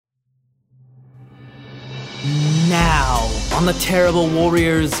On the Terrible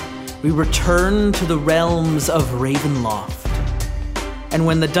Warriors, we return to the realms of Ravenloft. And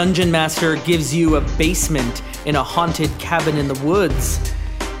when the Dungeon Master gives you a basement in a haunted cabin in the woods,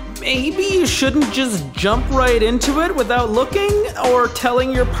 maybe you shouldn't just jump right into it without looking or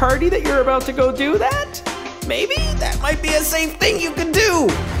telling your party that you're about to go do that? Maybe that might be a safe thing you could do.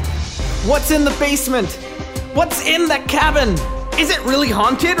 What's in the basement? What's in that cabin? Is it really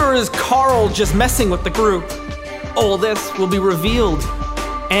haunted, or is Carl just messing with the group? All this will be revealed,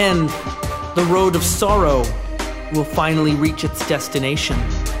 and the Road of Sorrow will finally reach its destination.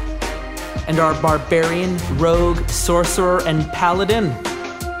 And our barbarian, rogue, sorcerer, and paladin,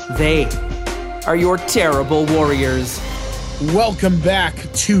 they are your Terrible Warriors. Welcome back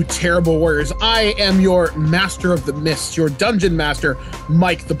to Terrible Warriors. I am your Master of the Mist, your Dungeon Master,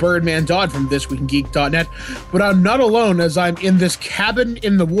 Mike the Birdman Dodd from ThisWeekInGeek.net. But I'm not alone, as I'm in this cabin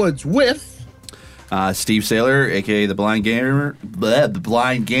in the woods with... Steve Saylor, a.k.a. the Blind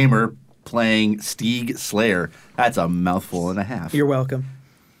Gamer, playing Stieg Slayer. That's a mouthful and a half. You're welcome.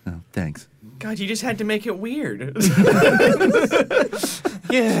 Oh, thanks. God, you just had to make it weird.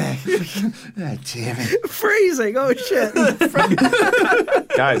 Yeah. God damn it. Phrasing, oh shit.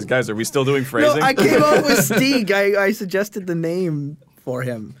 Guys, are we still doing phrasing? No, I came up with Stieg. I suggested the name for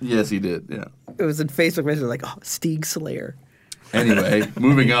him. Yes, he did, yeah. It was in Facebook Messenger, like, oh, Stieg Slayer. Anyway,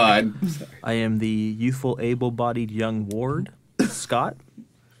 moving on. I am the youthful, able-bodied young ward, Scott.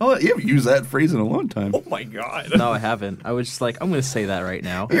 Oh, you haven't used that phrase in a long time. Oh my God. No, I haven't. I was just like, I'm going to say that right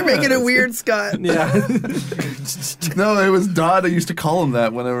now. You're making it weird, Scott. Yeah. No, it was Dodd. I used to call him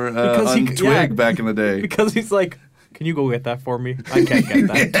that whenever on Twig back in the day. Because he's like, can you go get that for me? I can't get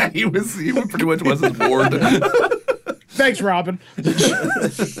that. Yeah, he pretty much was his ward. Thanks, Robin.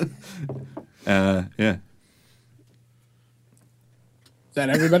 Yeah. Is that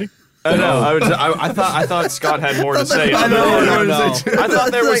everybody? No, I thought Scott had more to say. No. I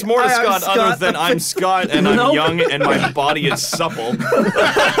thought there was more to Scott Scott. other than I'm Scott and I'm young and my body is supple.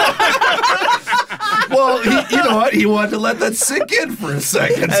 Well, you know what? He wanted to let that sink in for a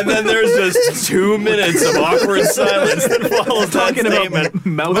second. And then there's just 2 minutes of awkward silence that follows that statement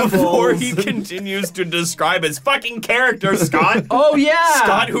before he continues to describe his fucking character, Scott. Oh, yeah.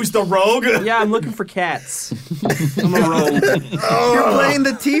 Scott, who's the rogue? Yeah, I'm looking for cats. I'm a rogue. You're playing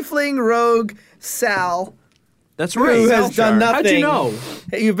the tiefling rogue Sal, That's right. who has done nothing. How'd you know?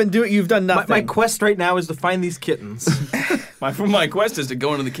 Hey, you've done nothing. My quest right now is to find these kittens. My quest is to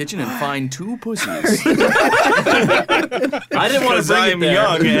go into the kitchen and find 2 pussies. I didn't want to Because bring I'm it there.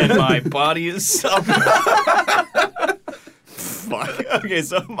 young and my body is supple. Fuck. Okay,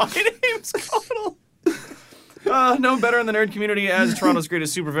 so my name's Connell. Known better in the nerd community as Toronto's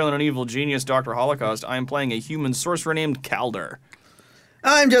greatest supervillain and evil genius, Dr. Holocaust, I am playing a human sorcerer named Calder.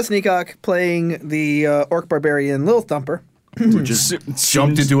 I'm Justin Eacock, playing the orc barbarian Lil Thumper. Who just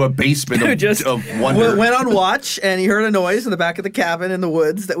jumped into a basement Who just of wonder. went on watch, and he heard a noise in the back of the cabin in the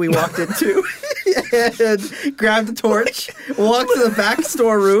woods that we walked into, and grabbed a torch, walked to the back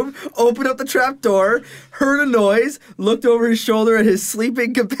storeroom, opened up the trap door, heard a noise, looked over his shoulder at his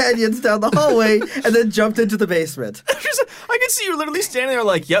sleeping companions down the hallway, and then jumped into the basement. I can see you literally standing there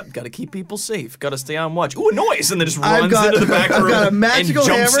like, yep, gotta keep people safe, gotta stay on watch. Ooh, a noise! And then just runs into the back room got a magical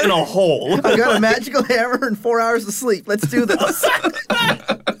and jumps hammer. in a hole. I've got a magical hammer and 4 hours of sleep. Let's do this.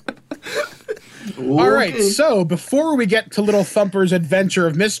 All right, so before we get to Little Thumper's adventure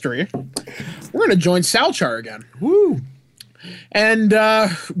of mystery, we're going to join Salchar again. Woo. And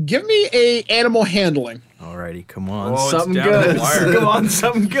give me a animal handling. Alrighty, come on. Oh, it's something down to good. the wire. Come on,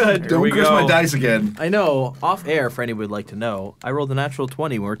 something good. Don't we curse go. my dice again. I know, off air, for anyone who'd like to know, I rolled a natural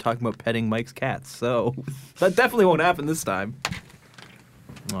 20 when we were talking about petting Mike's cats, so that definitely won't happen this time.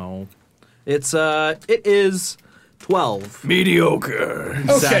 No. It is 12. Mediocre.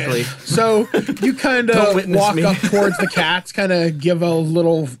 Exactly. Okay, so you kind Don't of witness walk me. up towards the cats, kind of give a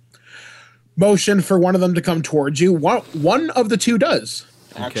little motion for one of them to come towards you. One of the 2 does,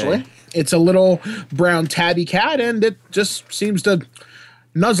 actually. Okay. It's a little brown tabby cat, and it just seems to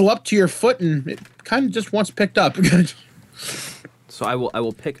nuzzle up to your foot, and it kind of just wants picked up. So I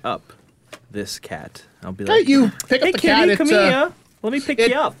will pick up this cat. I'll be Okay, like, you pick up hey the kitty, cat. come here. Let me pick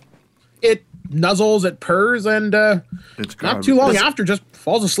you up. It nuzzles, it purs, and It's not too long after just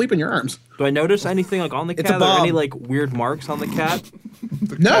falls asleep in your arms. Do I notice anything like on the It's cat? a Are there any bomb. like weird marks on the cat?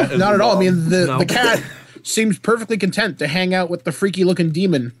 No, not at all. I mean, No. the cat seems perfectly content to hang out with the freaky looking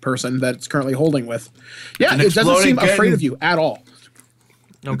demon person that it's currently holding with. Yeah, an it doesn't exploding seem afraid kitten. of you at all.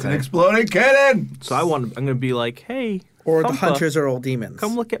 It's an Okay. exploding kitten. So I'm gonna be like, hey, Or the Thumper, hunters are all demons.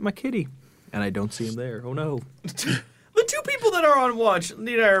 come look at my kitty. And I don't see him there. Oh no. The two people that are on watch,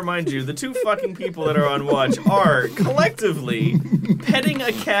 need I remind you, the two fucking people that are on watch are collectively petting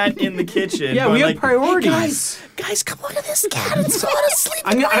a cat in the kitchen. Yeah, we have priorities. Hey guys, come look at this cat. It's falling asleep.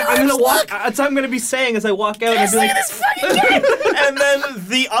 I'm gonna walk. That's what I'm gonna be saying as I walk out. Guys, and look be at this fucking cat. And then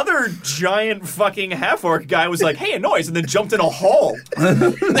the other giant fucking half-orc guy was like, hey, a noise, and then jumped in a hole.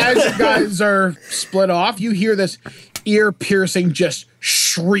 As you guys are split off, you hear this ear-piercing just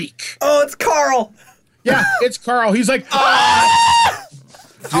shriek. Oh, it's Carl. Yeah, it's Carl. He's like,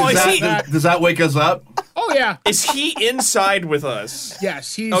 Does that wake us up? oh yeah. Is he inside with us?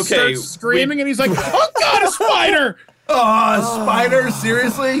 Yes, he Okay, starts screaming and he's like, oh God, a spider! Oh, spider?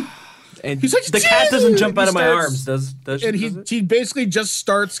 Seriously? and He's like, the cat doesn't jump out of my starts- arms. Does she? And Does it? he basically just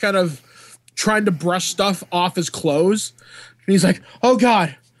starts kind of trying to brush stuff off his clothes. And he's like, oh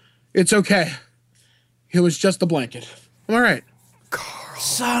God, it's okay. It was just the blanket. I'm all right.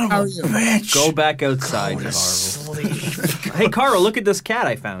 Son How of are a you? bitch. Go back outside, Carl. Hey, Carl, look at this cat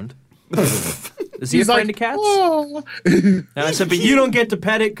I found. Is he He's a friend like, of cats? oh. And I said, but you don't get to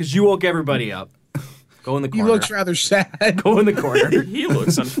pet it because you woke everybody up. Go in the He corner. looks rather sad. Go in the corner. He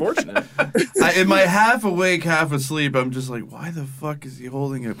looks unfortunate. In my half awake, half asleep, I'm just like, why the fuck is he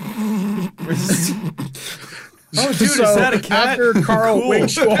holding it? Oh, dude, So is that a cat? after Carl Cool.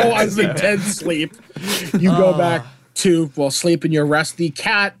 wakes you all out of a dead sleep, you go back to, well, sleep in your rest. The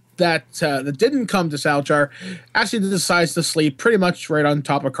cat that didn't come to Salchar actually decides to sleep pretty much right on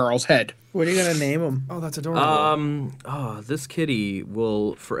top of Carl's head. What are you gonna name him? Oh, that's adorable. This kitty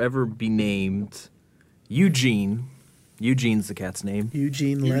will forever be named Eugene. Eugene's the cat's name.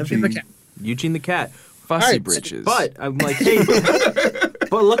 Eugene Levy. The cat. Eugene the cat. Fussy Alright, britches. But I'm like, hey,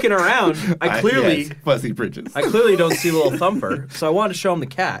 but looking around, I clearly Yes, fuzzy bridges. I clearly don't see little Thumper, so I wanted to show him the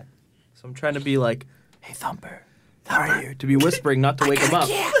cat. So I'm trying to be like, hey, Thumper, how are you? To be whispering, not to wake him up.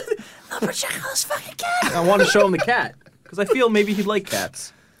 Thumper, check out this fucking cat. I want to show him the cat because I feel maybe he'd like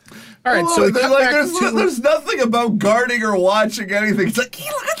cats. All right, so we cut like, back to there's nothing about guarding or watching anything. It's like, Hey,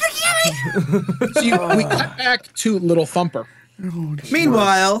 look at the kitty. we cut back to Little Thumper.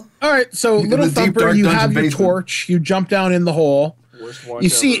 Meanwhile, All right, so In Little the deep, Thumper, dark you dungeon have your basement. torch. You jump down in the hole. You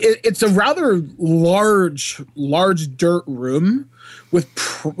see, it's a rather large dirt room with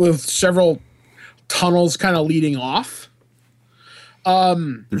several tunnels kind of leading off.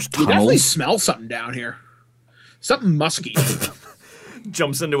 there's You definitely tunnels. smell something down here. Something musky.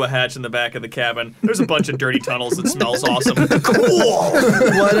 Jumps into a hatch in the back of the cabin. There's a bunch of dirty tunnels that smells awesome.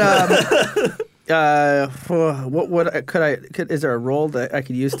 is there a roll that I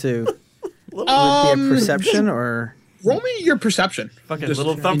could use to would be a perception or Roll me your perception. Fucking Just-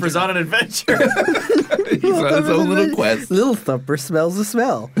 Little Thumper's on an adventure. He's on his own little quest. Little Thumper smells the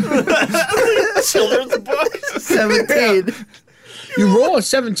smell. Children's book. 17. You roll a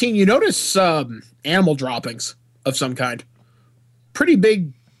 17. You notice animal droppings of some kind. Pretty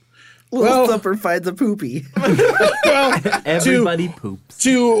big. Little Well- Thumper finds a poopy. Well, Everybody poops.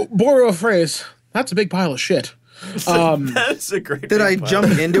 to borrow a phrase, that's a big pile of shit. That's a great. Did I big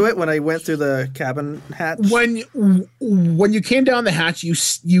jump into it when I went through the cabin hatch? When you came down the hatch,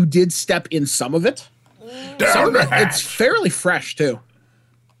 you did step in some of it. Some of it, it's fairly fresh too.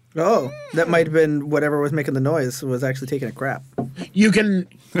 Oh, that might have been whatever was making the noise was actually taking a crap. You can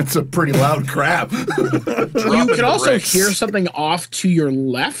That's a pretty loud crap. you can also hear something off to your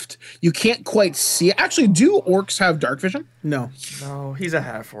left. You can't quite see it. Actually, do orcs have dark vision? No. No, he's a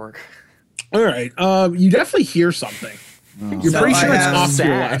half orc. All right. You definitely hear something. You're pretty I sure it's have- off to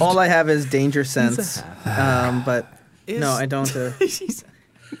your left. All I have is danger sense. But no, I don't.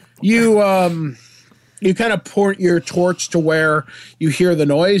 You kind of point your torch to where you hear the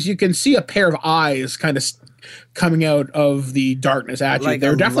noise. You can see a pair of eyes kind of coming out of the darkness at you.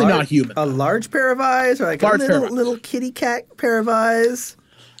 They're a definitely not human. A large pair of eyes, or like Large a pair of little, eyes. little kitty cat pair of eyes.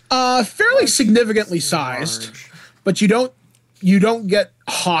 Fairly significantly sized, but you don't get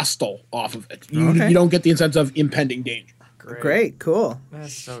hostile off of it. You don't get the sense of impending danger. Great, cool.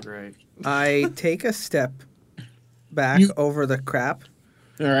 That's so great. I take a step back over the crap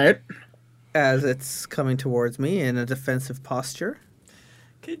All right. as it's coming towards me in a defensive posture.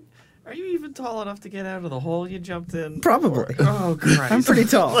 Are you even tall enough to get out of the hole you jumped in? Probably. Oh, Christ. I'm pretty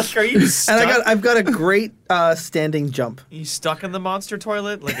tall. Like, are you stuck? And I've got a great standing jump. You stuck in the monster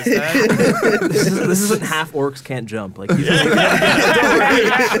toilet? Like, is that? This isn't half orcs can't jump. Like he's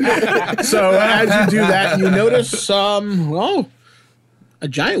So as you do that, you notice a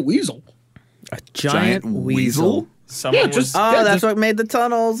giant weasel. A giant weasel. Someone Yeah, was. just- Oh, Yeah, that's just- what made the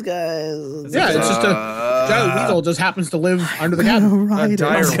tunnels, guys. Yeah, it's just a giant weasel just happens to live under the cabin. Right. dire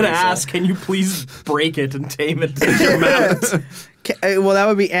I was gonna weasel. ask, can you please break it and tame it to your mount? Well, that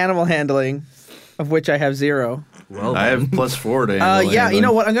would be animal handling. of which I have 0. Well, I have +4 to animal Yeah, handling. you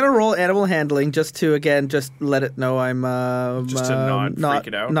know what? I'm gonna roll animal handling just to just let it know I'm Just to not freak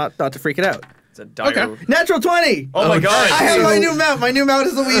it out? Not to freak it out. It's a dire. Natural 20. Oh my god! I have my new mount. My new mount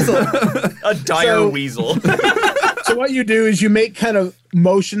is a weasel. A dire weasel. So what you do is you make kind of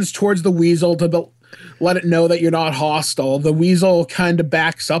motions towards the weasel to let it know that you're not hostile. The weasel kind of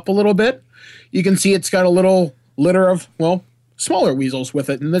backs up a little bit. You can see it's got a little litter of, smaller weasels with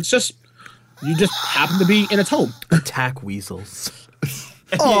it. And you just happen to be in its home. attack weasels.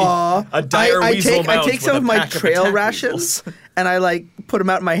 Aw. A dire weasel I mount take with some a of my pack of trail attack rations and I put them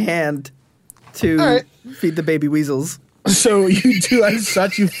out in my hand to All right. feed the baby weasels. So you do as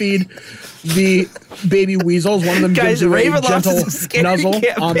such. You feed the baby weasels. One of them Guys, gives you a Ravenloft gentle is a scary nuzzle on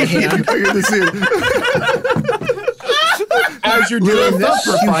the campaign. hand. Good to see it. As you're Little doing this,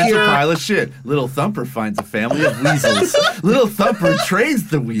 Thumper you finds a hear pile of shit. Little Thumper finds a family of weasels. Little Thumper trains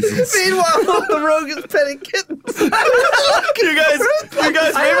the weasels. Meanwhile, the rogue is petting kittens. you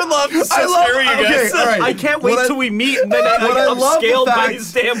guys, Ravenloft is so I love- scary, you guys. okay, all right. I can't wait What I- till we meet and then I what I get love the upscaled by fact-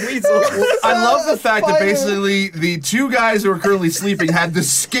 these damn weasels. I love the fact that Fire. basically the two guys who are currently sleeping had the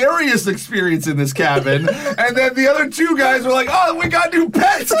scariest experience in this cabin, and then the other two guys were like, "Oh, we got new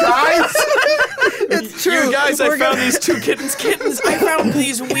pets, guys!" It's true. You guys, I found these two kittens. I found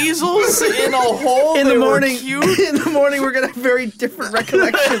these weasels in a hole. in They the were morning. cute. In the morning, we're gonna have very different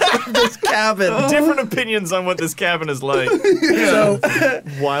recollections of this cabin. Different opinions on what this cabin is like. so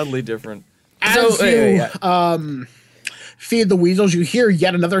Wildly different. as you feed the weasels, you hear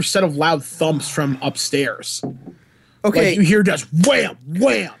yet another set of loud thumps from upstairs. Okay, Like you hear just wham,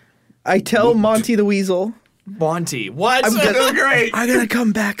 wham. I tell Monty the weasel. Monty, what? I'm gonna, Great. I'm gonna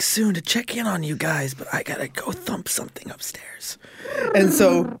come back soon to check in on you guys, but I gotta go thump something upstairs. And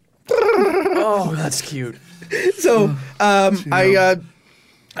so, Oh, that's cute.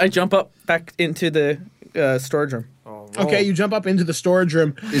 I jump up back into the storage room. Okay, you jump up into the storage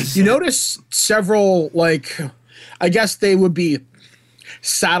room. You notice several, I guess they would be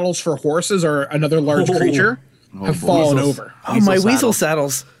saddles for horses or another large creature have fallen over. Oh, my weasel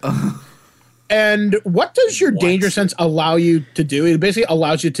saddles. And what does your danger sense allow you to do? It basically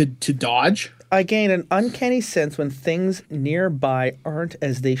allows you to dodge. I gain an uncanny sense when things nearby aren't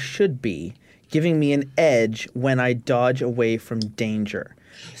as they should be, giving me an edge when I dodge away from danger.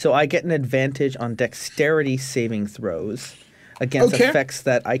 So I get an advantage on dexterity saving throws against effects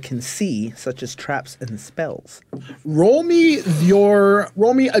that I can see, such as traps and spells. Roll me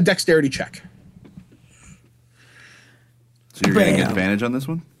a dexterity check. So you're getting advantage on this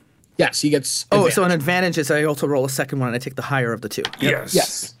one? Yes, he gets. Oh, advantage. so an advantage is I also roll a second one and I take the higher of the two. Yes.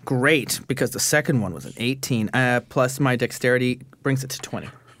 Yes. Great, because the second one was an 18, plus my dexterity brings it to 20.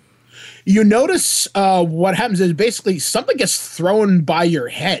 You notice what happens is basically something gets thrown by your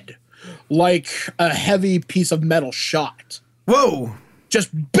head, like a heavy piece of metal shot. Whoa! Just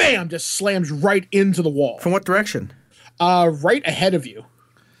bam, just slams right into the wall. From what direction? Right ahead of you.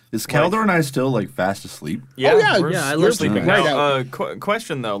 Is Caldor and I still fast asleep? Yeah, Oh, yeah, we're, yeah, I we're live sleeping. right Now,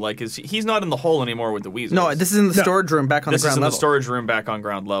 question though, is he's not in the hole anymore with the weasels? No, this is in the storage room back on This the is ground in level. the storage room back on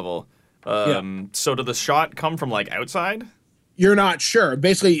ground level. So did the shot come from outside? You're not sure.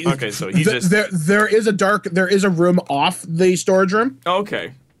 Basically, Okay, so he just- there is a room off the storage room,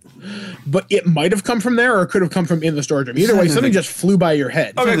 Okay. but it might have come from there or it could have come from in the storage room. Either way, something just flew by your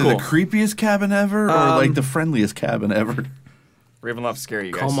head. Okay, Either cool. the creepiest cabin ever or the friendliest cabin ever? Ravenloft scare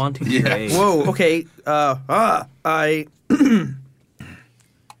you guys. Call Monty Yeah. today. Whoa, okay. I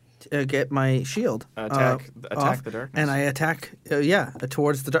get my shield. Attack off, the darkness. And I attack,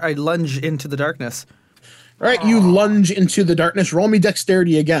 towards the I lunge into the darkness. All right, you lunge into the darkness. Roll me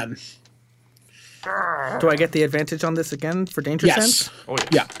dexterity again. Do I get the advantage on this again for danger Yes. sense? Oh,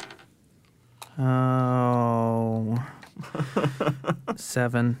 yes. Yeah. Oh.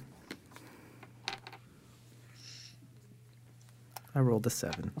 7. I rolled a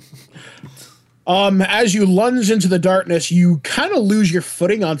 7. As you lunge into the darkness, you kind of lose your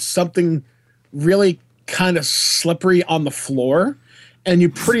footing on something really kind of slippery on the floor, and you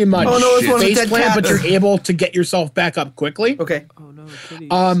pretty much Oh, no, it's one of the face dead plant, cats. but you're able to get yourself back up quickly. Okay. Oh no, kitties.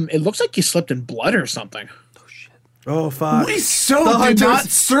 It looks like you slipped in blood or something. Oh, fuck. We so The did hunters- not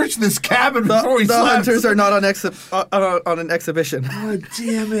search this cabin before we The slept. hunters are not on on an exhibition. Oh,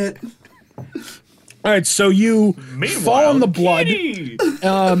 damn it. All right, so you fall in the blood, Kitty!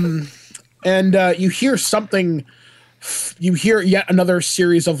 and you hear something. You hear yet another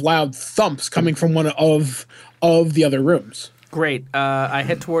series of loud thumps coming from one of the other rooms. Great. I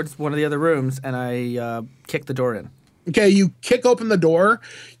head towards one of the other rooms and I kick the door in. Okay, you kick open the door.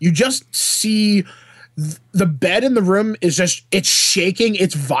 You just see The bed in the room is it's shaking,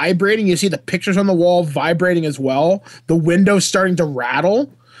 it's vibrating. You see the pictures on the wall vibrating as well. The window's starting to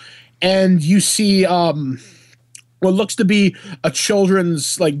rattle. And you see what looks to be a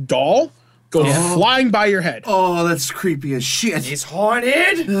children's like doll go flying by your head. Oh, that's creepy as shit. He's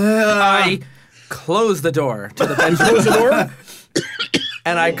haunted. I close the door to the bedroom. Close the door.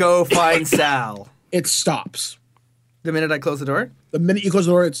 And I go find Sal. It stops. The minute I close the door? The minute you close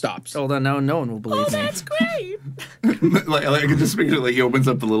the door, it stops. Hold on, no one will believe me. Great. like I can just picture like he opens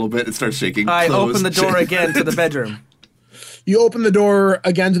up a little bit, it starts shaking. I close, open the door shake. again to the bedroom. You open the door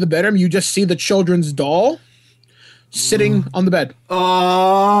again to the bedroom. You just see the children's doll sitting on the bed.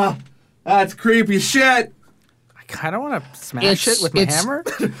 Oh, that's creepy shit. I kind of want to smash it with my hammer.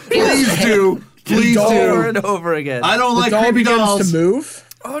 Please do. Please doll- Over do. and over again. I don't The like doll creepy begins dolls. to move.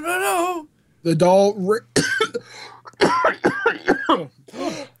 Oh no. The doll.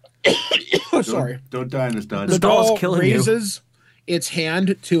 Sorry. Don't die in this dodge. The doll's doll killing you. raises its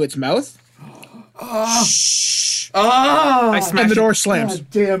hand to its mouth, Oh, I smash and the it door slams. God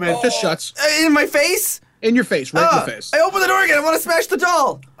damn it. Just shuts in my face. in your face, right in the face. I open the door again. I want to smash the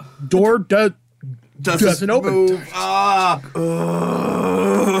doll. Door doesn't open. Move. Ah.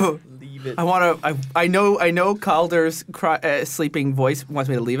 Leave it. I want to. I know. Calder's sleeping voice wants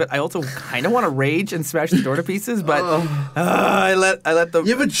me to leave it. I also kind of want to rage and smash the door to pieces, but I let the.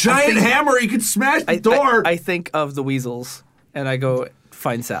 You have a giant hammer. You can smash the door. I think of the weasels, and I go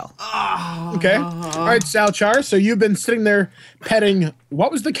find Sal. Okay. All right, Sal Char. So you've been sitting there petting.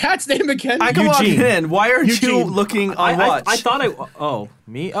 What was the cat's name again? I come walking Eugene. in. Why aren't you Eugene. looking on watch? I thought Oh,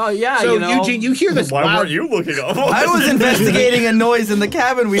 me? Oh, yeah, So you know. Eugene, you hear this loud. looking up? I was investigating a noise in the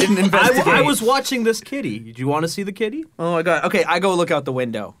cabin we didn't investigate. I was watching this kitty. Did you want to see the kitty? Oh my god. Okay, I go look out the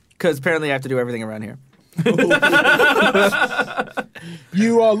window because apparently I have to do everything around here.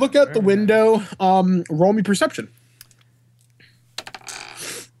 You look out the window. Roll me perception.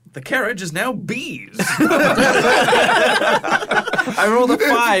 The carriage is now bees. I rolled a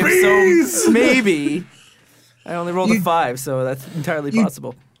 5, so maybe. I only rolled a 5, so that's entirely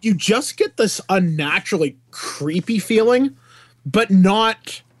possible. You just get this unnaturally creepy feeling, but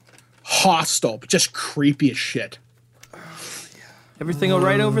not hostile, but just creepy as shit. Everything all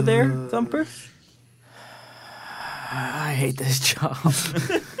right over there, Thumper? I hate this job.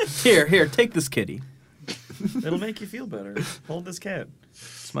 Here, take this kitty. It'll make you feel better. Hold this cat.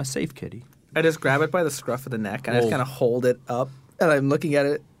 It's my safe kitty. I just grab it by the scruff of the neck and I just Whoa. kind of hold it up and I'm looking at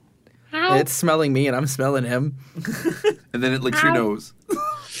it. And it's smelling me and I'm smelling him. And then it licks your nose.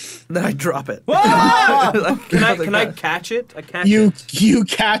 Then I drop it. Can I catch it? I catch You it. you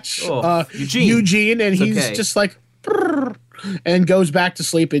catch Oh, Eugene. Eugene, and It's he's okay. just like, "Brrr," and goes back to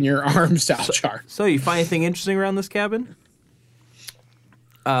sleep in your arms, Sal Char. So, you find anything interesting around this cabin?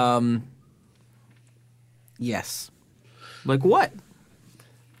 Yes. Like what?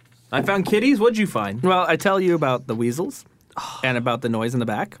 I found kitties. What'd you find? Well, I tell you about the weasels and about the noise in the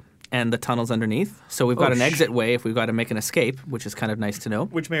back and the tunnels underneath. So we've got an exit way if we've got to make an escape, which is kind of nice to know.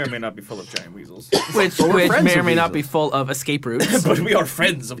 Which may or may not be full of giant weasels. Which friends may or of may not be weasels. full of escape routes. But we are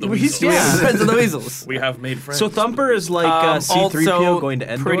friends of the weasels. Yeah, friends of the weasels. We have made friends. So Thumper is like C-3PO also going to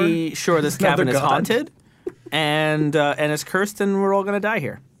Endor? pretty sure this cabin is god. haunted, and it's cursed, and we're all gonna die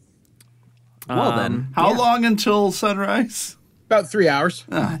here. Well then. How long until sunrise? About 3 hours.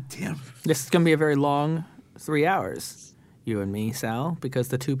 Ah, damn. This is gonna be a very long 3 hours, you and me, Sal, because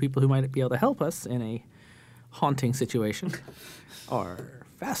the two people who might be able to help us in a haunting situation are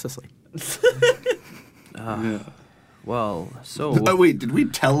fast asleep. Well, so... Oh, wait, did we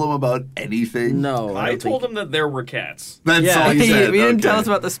tell him about anything? No, I don't told think- him that there were cats. That's Yeah. all you He said. didn't tell Okay. us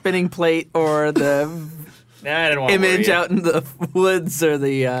about the spinning plate or the Nah, I didn't want image to out in the woods or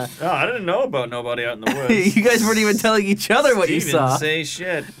the. Oh, I didn't know about nobody out in the woods. You guys weren't even telling each other what you Steve saw. didn't say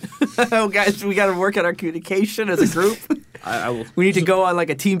shit. Oh, guys, we got to work on our communication as a group. I will... We need to go on like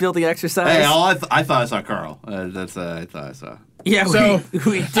a team building exercise. Hey, I thought I saw Carl. That's I thought I saw. Yeah, So,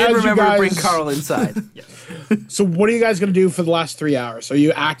 we as did you remember to bring guys- Carl inside. So what are you guys going to do for the last 3 hours? Are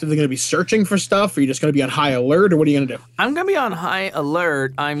you actively going to be searching for stuff? Or are you just going to be on high alert? Or what are you going to do? I'm going to be on high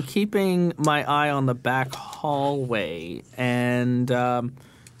alert. I'm keeping my eye on the back hallway, and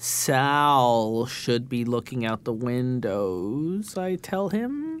Sal should be looking out the windows, I tell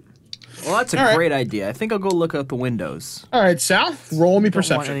him. Well, that's a All right. great idea. I think I'll go look out the windows. All right, Sal, roll me Don't want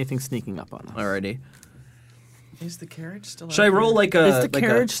perception. anything sneaking up on us. Alrighty. Is the carriage still Should I roll like a... Is the like a-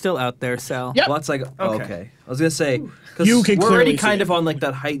 carriage still out there, Sal? Yep. Well, that's like... Oh, Okay. okay. I was going to say... Because You we're can already clearly kind see of on like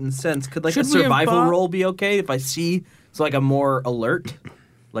that heightened sense. Could like Should a we have survival bought- roll be okay if I see... So like I'm more alert?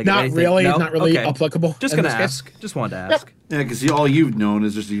 Like Not anything? really. No? Not really Okay. applicable. Just in gonna this case. ask. Just wanted to ask. Yeah, because all you've known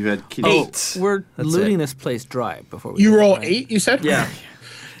is just you had kitties. We're That's looting it. this place dry before we You leave, roll right? 8, you said? Yeah.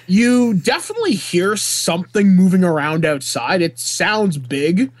 You definitely hear something moving around outside. It sounds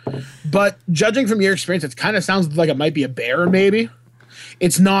big, but judging from your experience, it kind of sounds like it might be a bear, maybe.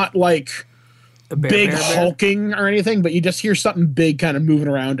 It's not like A bear, big bear, bear? hulking or anything, but you just hear something big kind of moving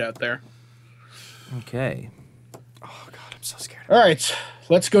around out there. Okay. I'm so scared. All right,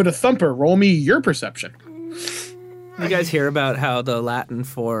 let's go to Thumper. Roll me your perception. You guys hear about how the Latin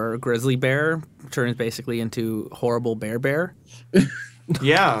for grizzly bear turns basically into horrible bear bear?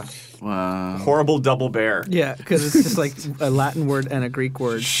 Yeah. Wow. Horrible double bear. Yeah, because it's just like a Latin word and a Greek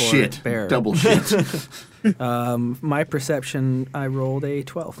word for Shit. bear. Double shit. My perception, I rolled a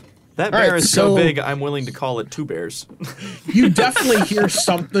 12. That All bear right, is so so- big, I'm willing to call it two bears. You definitely hear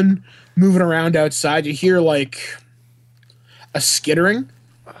something moving around outside. You hear like a skittering.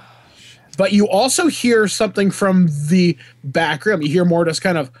 But you also hear something from the back room. You hear more just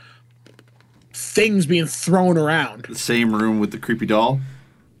kind of things being thrown around. The same room with the creepy doll.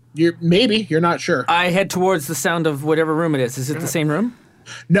 You're not sure. I head towards the sound of whatever room it is. Is it the same room?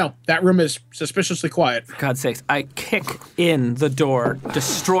 No, that room is suspiciously quiet. For God's sakes. I kick in the door,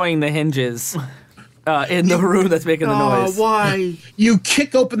 destroying the hinges in the room that's making the noise. why? You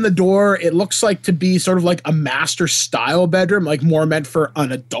kick open the door. It looks like to be sort of like a master style bedroom, like more meant for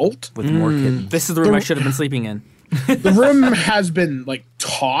an adult. With more kittens. This is the room I should have been sleeping in. The room has been like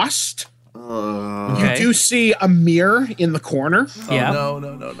tossed. Okay. You do see a mirror in the corner. Yeah.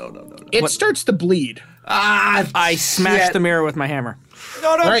 No. It starts to bleed. I smash the mirror with my hammer.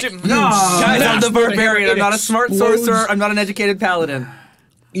 No, no, Right. Jim. You Guys, I'm the smash barbarian. hammer. I'm not a smart explodes. sorcerer. I'm not an educated paladin.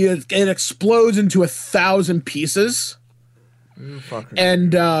 It explodes into 1,000 pieces.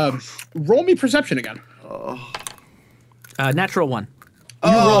 And roll me perception again. Natural 1. You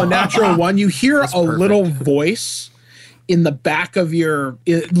roll a natural 1. You hear a little voice in the back of your,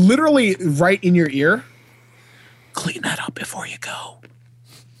 literally right in your ear. Clean that up before you go.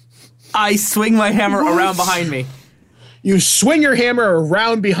 I swing my hammer around behind me. You swing your hammer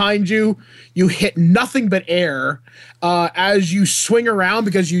around behind you. You hit nothing but air as you swing around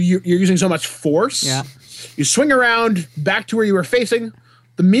because you're using so much force. Yeah. You swing around back to where you were facing.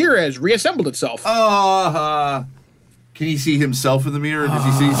 The mirror has reassembled itself. Can he see himself in the mirror or does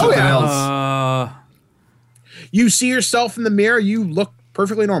he see something else? You see yourself in the mirror. You look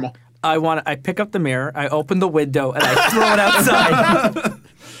perfectly normal. I pick up the mirror, I open the window, and I throw it outside.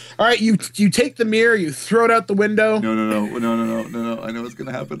 All right, you take the mirror, you throw it out the window. No. I know what's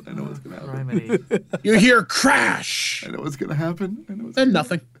gonna happen. You hear crash I know what's gonna happen. and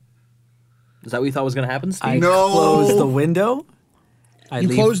nothing. Is that what you thought was going to happen, Steve? I No. close the window. I You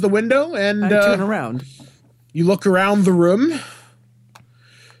leave, close the window and I turn around. you look around the room.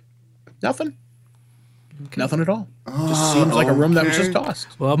 Nothing. Nothing at all. Just seems like a room that was just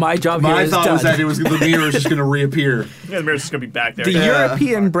tossed. Well, my job here My is thought done. was that the mirror is just gonna reappear. Yeah, the mirror's just gonna be back there. The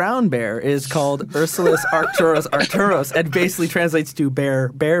European brown bear is called Ursulus arcturus and basically translates to bear.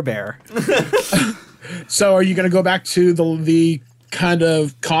 So are you going to go back to the kind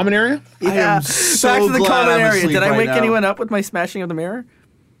of common area? Yeah. so Back to the glad common I'm area. asleep Did I right wake now. anyone up with my smashing of the mirror?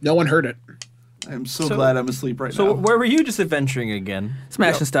 No one heard it. I'm so glad I'm asleep right So now. where were you just adventuring again?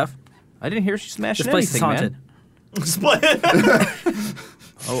 Smashing stuff. I didn't hear she smashing This place is anything, haunted. man.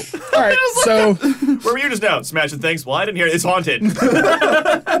 All right, so Where were you just now? Smashing things? Well, I didn't hear it. It's haunted.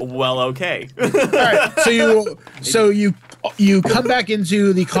 Well, okay. all right, so you come back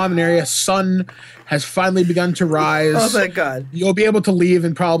into the common area. Sun has finally begun to rise. God. You'll be able to leave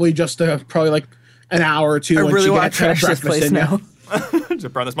in probably like an hour or two. I once really you want get to trash this breakfast place in you. now.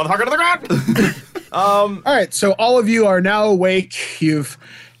 Just burn this motherfucker to the ground. All right, so all of you are now awake. You've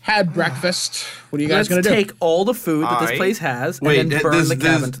had breakfast. What are you guys Let's gonna do? take all the food that this I- place has and then burn the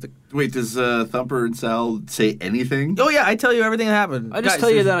cabin to the... Does Thumper and Sal say anything? Oh yeah, I tell you everything that happened. I just Guys, tell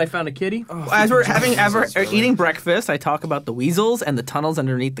you there's- that I found a kitty. As we're eating breakfast, I talk about the weasels and the tunnels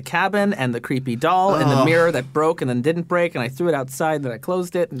underneath the cabin and the creepy doll and the mirror that broke and then didn't break and I threw it outside and then I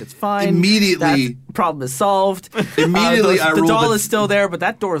closed it and it's fine. Immediately- that problem is solved. Immediately I the rolled doll a- is still there, but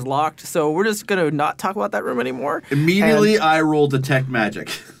that door is locked. So we're just gonna not talk about that room anymore. Immediately, I roll detect magic.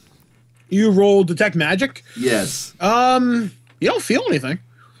 You roll detect magic. Yes. You don't feel anything.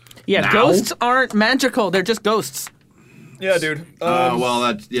 Yeah, Now? ghosts aren't magical; they're just ghosts. Yeah, dude. Then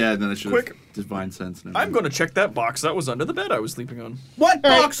I should quick. have divine sense. And I'm going to check that box that was under the bed I was sleeping on. What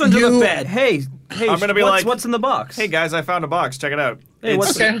right, box under the you- bed? Hey, I'm gonna be like, what's in the box? Hey guys, I found a box. Check it out. Hey,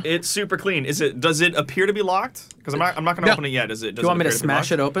 it's, Okay. it's super clean. Does it appear to be locked? Because I'm not going to No. open it yet. Is it? Do you want me to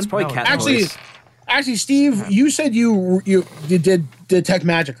smash it open? It's probably cat Actually, toys. Actually, Steve, you said you did detect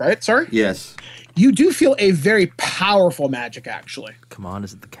magic, right? Sorry? Yes. You do feel a very powerful magic, actually. Come on,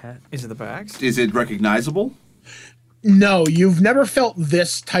 is it the cat? Is it the bags? Is it recognizable? No, you've never felt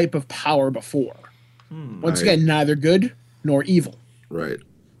this type of power before. Once Right. again, neither good nor evil, Right.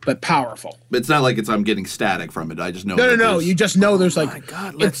 but powerful. It's not like I'm getting static from it. I just know. No, that no. there's- You just know there's like my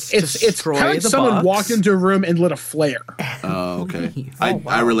God, let's it's destroy kind of like the someone box. walked into a room and lit a flare. Oh, okay.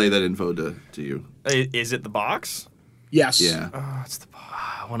 I relay that info to you. Is it the box? Yes. Yeah. Oh, it's the box.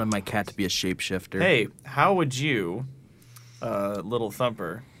 I wanted my cat to be a shapeshifter. Hey, how would you, Little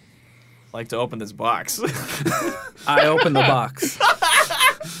Thumper, like to open this box? I opened the box.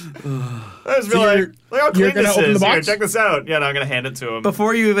 I just So feel you're- like how you're clean gonna this open is. the Here, box? check this out. Yeah, no, I'm gonna hand it to him.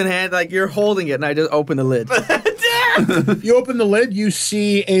 Before you even hand, like you're holding it, and I just open the lid. You open the lid, you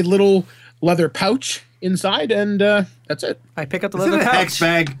see a little leather pouch inside, and that's it. I pick up the Is it leather a hex pouch,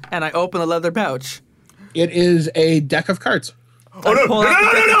 bag? and I open the leather pouch. It is a deck of cards. Oh no! pull No!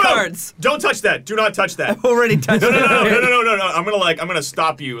 out the deck of No! cards. Don't touch that! Do not touch that! Already touched No! it. No! I'm gonna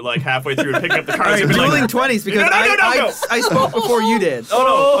stop you like halfway through picking up the cards. All right, and be like, dueling 20s because No. I spoke before you did. Oh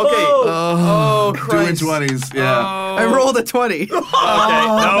no! Okay. Oh, Doing Christ. 20s. Yeah. I rolled a 20. Okay.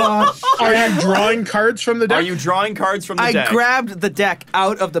 No. Are you drawing cards from the deck? Are you drawing cards from the I deck? grabbed the deck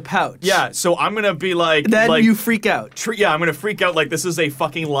out of the pouch. Yeah. So I'm gonna be like. Then like, you freak out. Yeah, I'm gonna freak out like this is a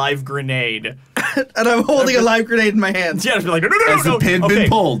fucking live grenade. And I'm holding a live grenade in my hands. Yeah, I'd be like, no. Has the pin been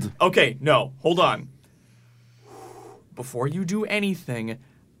pulled? Okay, no, hold on. Before you do anything,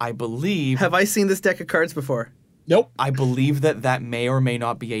 I believe Have I seen this deck of cards before? Nope. I believe that may or may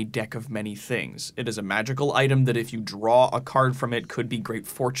not be a deck of many things. It is a magical item that if you draw a card from it could be great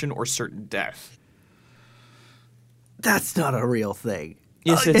fortune or certain death. That's not a real thing.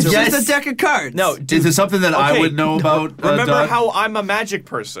 Yes, It's just a deck of cards. No, Is it something that I okay, would know about? Remember Doug? how I'm a magic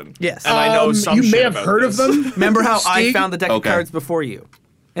person? Yes. And I know some You shit may have about heard this. of them. Remember how I Steve? found the deck Okay. of cards before you?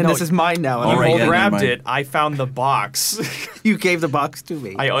 And No, this is mine now. And All you right, hold yeah, it. grabbed never mind. it. I found the box. You gave the box to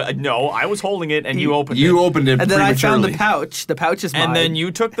me. No, I was holding it and you opened it. You opened it and then I found the prematurely. pouch. The pouch is mine. And then you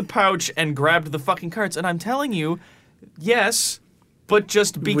took the pouch and grabbed the fucking cards. And I'm telling you, yes, but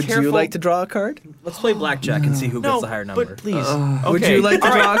just be Would careful. you like to draw a card? Let's play blackjack and see who No, gets the higher number. but please. Would you like to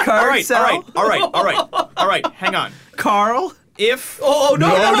All draw a card, All right, Sal? all right. Hang on. Carl? If Oh, no,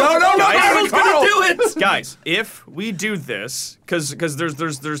 Guys, Carl's gonna do it! guys, if we do this, because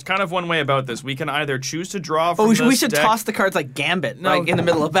there's kind of one way about this. We can either choose to draw from Oh, we this should deck. toss the cards like Gambit, No. like in the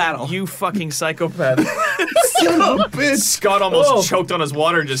middle of battle. You fucking psychopath. Scott almost choked on his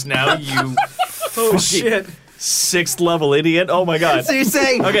water just now. You Oh shit! 6th level idiot. Oh my god. So you're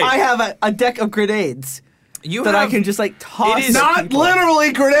saying Okay. I have a deck of grenades You that I have- can just like toss. It is at Not people.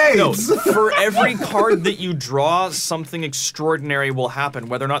 literally grenades. No, for every card that you draw, something extraordinary will happen.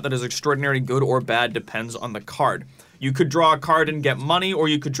 Whether or not that is extraordinary, good or bad, depends on the card. You could draw a card and get money, or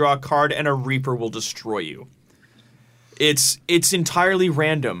you could draw a card and a Reaper will destroy you. It's entirely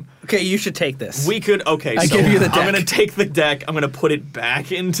random. Okay, you should take this. We could I so give you the I'm deck. gonna take the deck, I'm gonna put it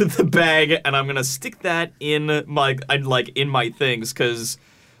back into the bag, and I'm gonna stick that in my in my things, because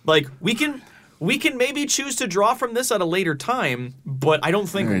like we can maybe choose to draw from this at a later time, but I don't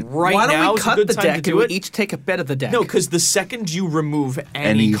think right Why now don't we is a cut good the time deck to and do we it. each take a bit of the deck? No, because the second you remove any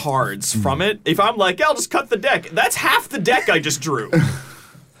Any- cards from it, if I'm like, I'll just cut the deck, that's half the deck I just drew.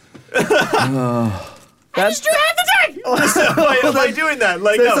 that's Drew half the deck! by doing that.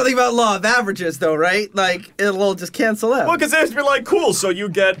 Like, There's no. something about law of averages, though, right? Like it'll all just cancel out. Well, because they'd be like, cool, so you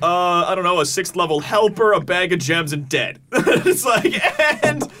get, I don't know, a 6th level helper, a bag of gems, and dead. It's like,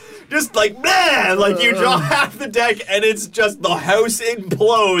 and just like, man, like you draw half the deck, and it's just the house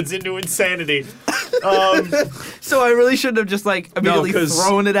implodes into insanity. So I really shouldn't have just like immediately 'cause-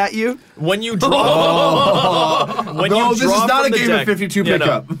 thrown it at you. When you draw, when No, you this draw is not from a the game of deck, 52 yeah,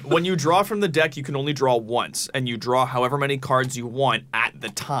 no. pickup. When you draw from the deck, you can only draw once, and you draw however many cards you want at the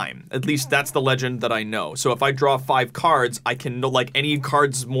time. At least that's the legend that I know. So if I draw 5 cards, I can like any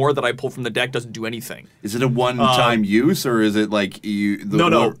cards more that I pull from the deck doesn't do anything. Is it a one-time use, or is it like you?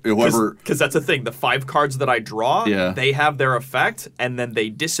 No, Whoever. because that's the thing. The 5 cards that I draw, Yeah. they have their effect, and then they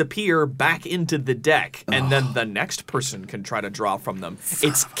disappear back into the deck, and then the next person can try to draw from them.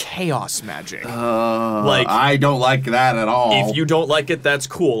 It's chaos magic. Like I don't like that at all. if you don't like it, that's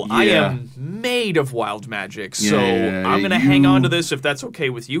cool. I Yeah. am made of wild magic. So Yeah, I'm gonna hang on to this if that's okay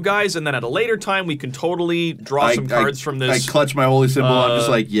with you guys, and then at a later time we can totally draw some cards from this. I clutch my holy symbol. I'm just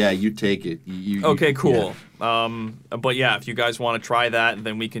like, yeah, you take it. Okay, cool. But yeah, if you guys want to try that,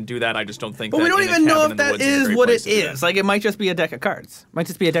 then we can do that. I just don't think. But that we don't in a even know cabin if in the that woods a is great what place it to do that. is. Like, it might just be a deck of cards. Might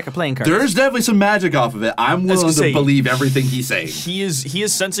just be a deck of playing cards. There's definitely some magic off of it. I'm willing to say, believe everything he's saying. He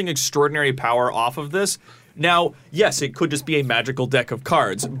is sensing extraordinary power off of this. Now, yes, it could just be a magical deck of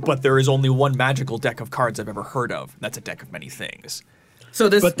cards, but there is only one magical deck of cards I've ever heard of. That's a deck of many things. So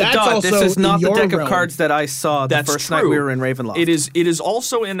this, But that's Dodd, this also is not in the your deck realm. of cards that I saw the That's first true. night we were in Ravenloft. It is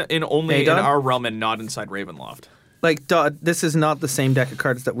also in only Hey, in Dodd? our realm and not inside Ravenloft. Like, Dodd, this is not the same deck of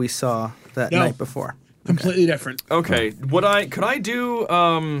cards that we saw that No. night before. Completely different. Okay, could I do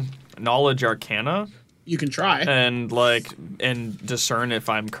Knowledge Arcana You can try. and discern if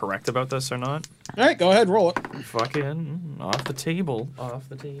I'm correct about this or not? All right, go ahead, roll it. Fucking off the table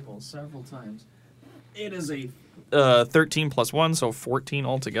several times. It is a 13 plus 1, so 14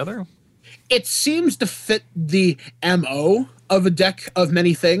 altogether. It seems to fit the MO of a deck of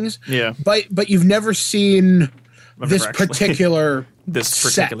many things. Yeah. But you've never seen I've this never actually- particular This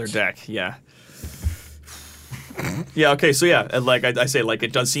particular deck, yeah. Yeah, okay, so yeah, and like I say, like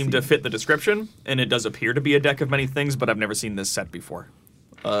it does seem to fit the description, and it does appear to be a deck of many things, but I've never seen this set before.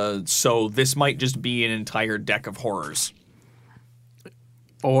 So this might just be an entire deck of horrors.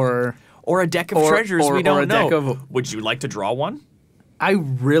 Or Or a deck of Or- treasures or- we or don't a deck know. of- Would you like to draw one? I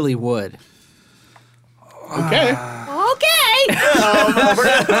really would. Okay.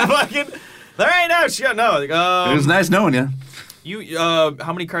 Fucking, there ain't no shit, no. It was nice knowing you. You,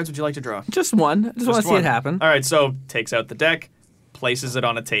 how many cards would you like to draw? Just one. I just want to see one. it happen. All right, so takes out the deck, places it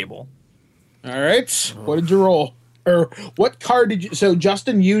on a table. All right. What did you roll? Or what card did you? So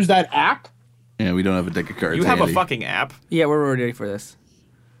Justin used that app Yeah, we don't have a deck of cards. You have a handy. fucking app. Yeah, we're ready for this.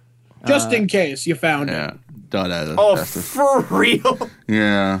 just in case you found it. Yeah. Dot Oh, for real?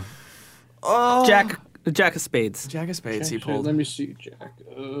 Yeah. Oh. Jack of spades. Jack of Spades he Actually, pulled. let me see. Jack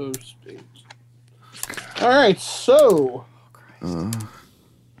of spades. All right. So.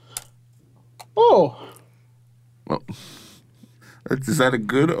 Oh. Well, is that a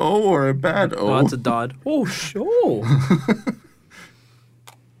good O or a bad O? Oh, it's a Dodd. Oh, sure.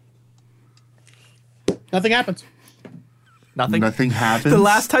 Nothing happens. Nothing? Nothing happens. The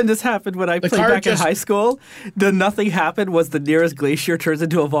last time this happened when I played card back in just- high school, the nothing happened was the nearest glacier turns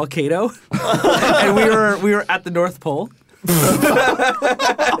into a volcano, and we were at the North Pole. and then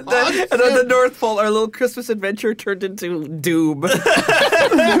the North Pole, our little Christmas adventure turned into doom.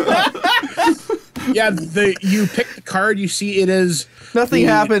 Yeah. You pick the card. You see it is Nothing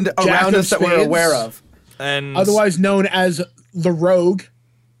the happened Jack around of us that we're spades, aware of. And Otherwise known as the Rogue.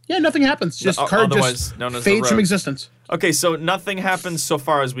 Yeah, nothing happens. Just No, card otherwise just known as the fades from Rogue. existence. Okay, so nothing happens so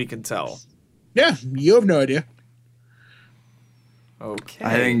far as we can tell. Yeah, you have no idea. Okay.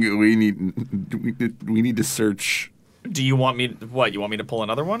 I think we need to search. Do you want me? What? You want me to pull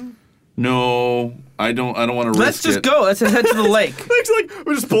another one? No, I don't want to risk Let's just it. go. Let's head to the lake. It's like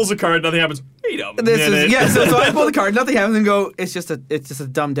we just pulls a card, nothing happens. Wait a This minute. is yeah. So I pull the card, nothing happens, and go. It's just a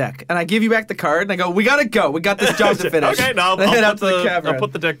dumb deck. And I give you back the card, and I go. We gotta go. We got this job to finish. Okay, now And I head I'll out to the cavern. I'll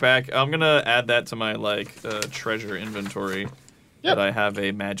put the deck back. I'm gonna add that to my treasure inventory. Yep. That I have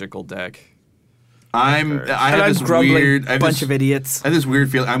a magical deck. I And have I'm this grumbling. weird. I have Bunch this, of idiots. I have this weird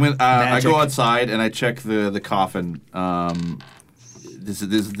feeling. I Magic. go outside and I check the coffin. Does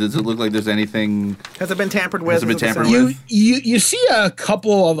it look like there's anything? Has it been tampered with? Has it been Is it tampered something- with? You see a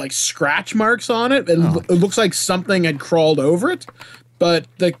couple of like scratch marks on it, and it looks like something had crawled over it, but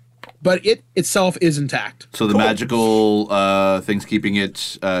it itself is intact. So the magical things keeping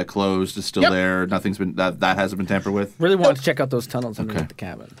it closed is still Yep. there. Nothing's been that hasn't been tampered with. Really wanted to check out those tunnels underneath Okay. the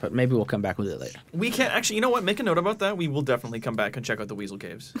cabin, but maybe we'll come back with it later. We can't actually. You know what? Make a note about that. We will definitely come back and check out the Weasel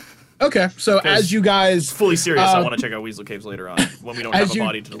Caves. Okay, so as you guys Fully serious. I want to check out Weasel Caves later on when we don't have as a you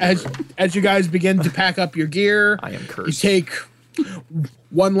body to deliver. as you guys begin to pack up your gear, I am you cursed. take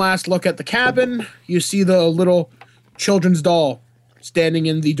one last look at the cabin. You see the little children's doll standing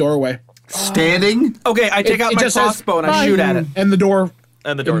in the doorway. Standing? Okay, I take out It my just says, crossbow and I "Bye," shoot at it. and the door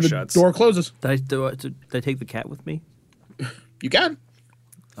And the door and the shuts. door closes. Did I take the cat with me? You can.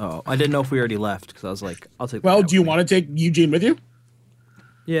 Oh, I didn't know if we already left because I was like, I'll take. The Well, cat do you with me. want to take Eugene with you?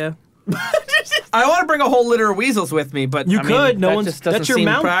 Yeah. I want to bring a whole litter of weasels with me, but You I mean, could. No that one's. just doesn't That's your seem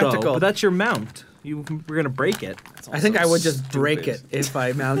mount, practical. though. But that's your mount. We're gonna break it. I think I would just stupid. break it if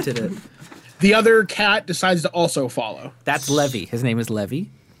I mounted it. The other cat decides to also follow. That's Levy. His name is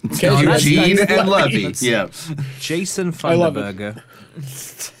Levy. Okay, Eugene that's and Levy. Levy. Yeah. Jason I love it.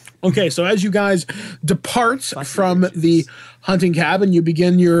 Funderburger. Okay, so as you guys depart from the hunting cabin, you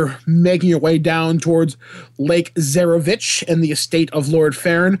begin making your way down towards Lake Zarovich and the estate of Lord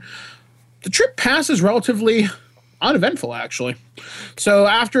Farron. The trip passes relatively uneventful, actually. So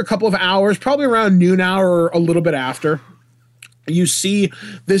after a couple of hours, probably around noon hour or a little bit after, you see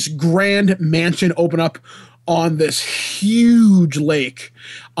this grand mansion open up on this huge lake.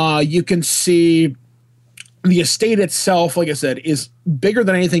 You can see the estate itself, like I said, is bigger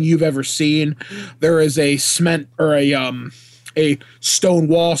than anything you've ever seen. There is a cement or a stone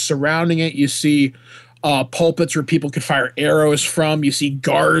wall surrounding it. You see pulpits where people could fire arrows from. You see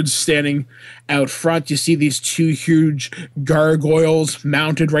guards standing out front. You see these two huge gargoyles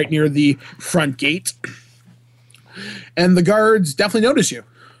mounted right near the front gate. And the guards definitely notice you.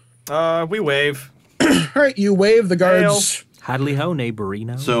 We wave. All right, you wave. The guards... Hadley ho,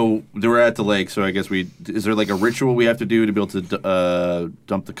 neighborino. So we're at the lake. So I guess is there like a ritual we have to do to be able to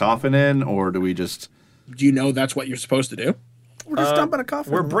dump the coffin in, or do we just? Do you know that's what you're supposed to do? We're just dumping a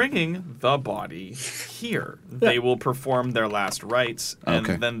coffin. We're bringing the body here. They will perform their last rites, and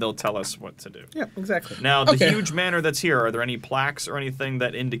Okay. then they'll tell us what to do. Yeah, exactly. Now, the Okay. huge manor that's here, are there any plaques or anything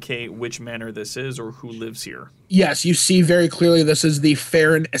that indicate which manor this is or who lives here? Yes, you see very clearly this is the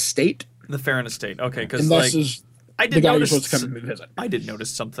Farron estate. The Farron estate. Okay, because And this is I the did guy you're notice. supposed to come and visit. I did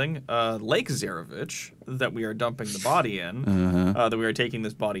notice something. Lake Zarovich, that we are dumping the body in, that we are taking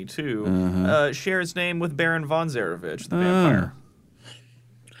this body to, shares name with Baron von Zarovich, the vampire.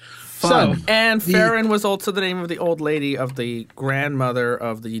 So, And Farron was also the name of the old lady of the grandmother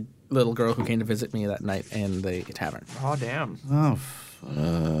of the little girl who came to visit me that night in the tavern. Oh, damn.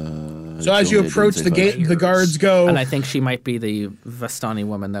 so as you approach the gate, the guards go. And I think she might be the Vestani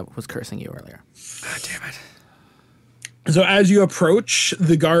woman that was cursing you earlier. God damn it. So as you approach,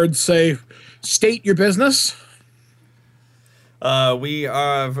 the guards say, "State your business." We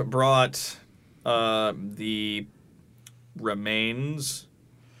have brought the remains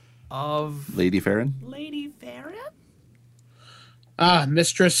of Lady Farron? Lady Farron?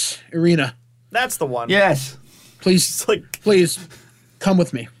 Mistress Irina, That's the one. Yes. please, It's like, please come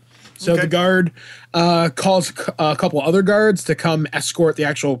with me. So Okay. the guard calls a couple other guards to come escort the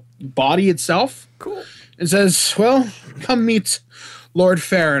actual body itself. cool. And says, "Well, come meet Lord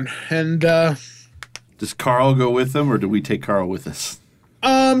Farron." And Does Carl go with them, or do we take Carl with us?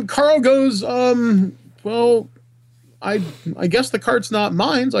 Carl goes, "Well, I guess the cart's not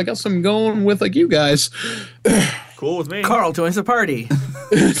mine, so I guess I'm going with like you guys." Cool with me. Carl joins the party.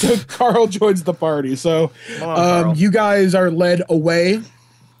 So Carl joins the party. So Come on, Carl. you guys are led away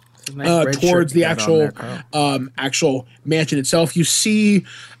Nice red shirt towards the you got on there, Carl. actual mansion itself. You see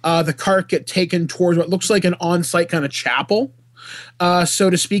the cart get taken towards what looks like an on-site kind of chapel, so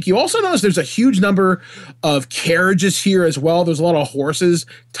to speak. You also notice there's a huge number of carriages here as well. There's a lot of horses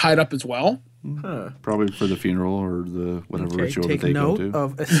tied up as well. Probably for the funeral or the whatever Okay, ritual take that they go note to.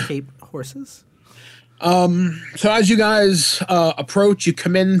 of escape horses. So as you guys approach, you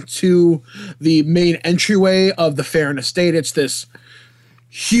come into the main entryway of the Farron estate. It's this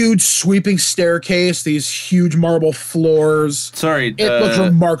huge sweeping staircase, these huge marble floors. Sorry, It looks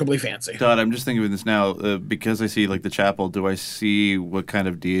remarkably fancy. Todd, I'm just thinking of this now. Because I see like the chapel, do I see what kind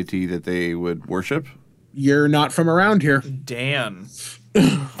of deity that they would worship? You're not from around here. Dan.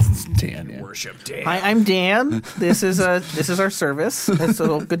 Dan, yeah. Worship Dan. Hi, I'm Dan. This is our service. It's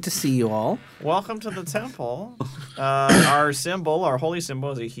so good to see you all. Welcome to the temple. Our symbol, our holy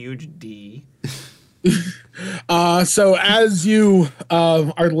symbol, is a huge D. So as you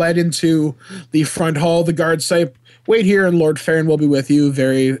are led into the front hall, the guards say, "Wait here, and Lord Farron will be with you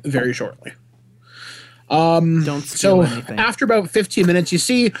very, very shortly." Don't So steal anything. after about 15 minutes, you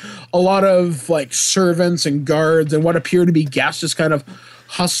see a lot of like servants and guards and what appear to be guests just kind of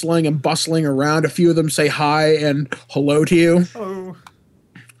hustling and bustling around. A few of them say hi and hello to you. Oh.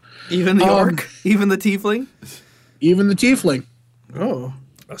 Even the orc? Even the tiefling? Even the tiefling. Oh.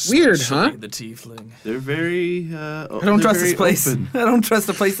 Weird, huh? The tiefling. They're very. I don't trust this place. Open. I don't trust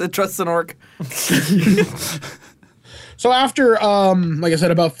a place that trusts an orc. So after, like I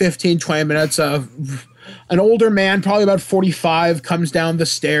said, about 15, 20 minutes, an older man, probably about 45, comes down the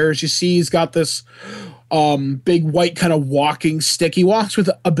stairs. You see he's got this big white kind of walking stick. He walks with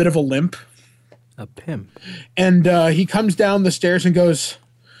a bit of a limp. A pimp. And he comes down the stairs and goes,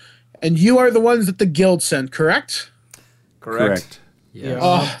 "And you are the ones that the guild sent, correct?" Correct. Yeah.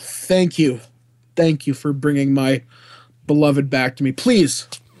 Oh, thank you. Thank you for bringing my beloved back to me. Please,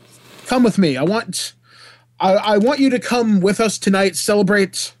 come with me. I want you to come with us tonight,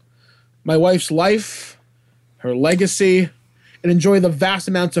 celebrate my wife's life, her legacy, and enjoy the vast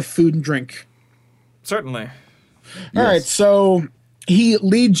amounts of food and drink. Certainly. All right, so he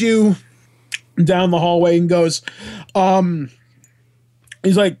leads you down the hallway and goes,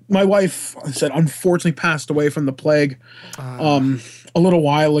 he's like, my wife, I said, unfortunately passed away from the plague a little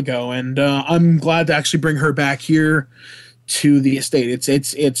while ago, and I'm glad to actually bring her back here to the estate.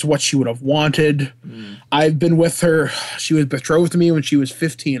 It's what she would have wanted. I've been with her. She was betrothed to me when she was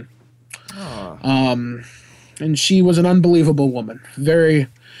 15. And she was an unbelievable woman. Very,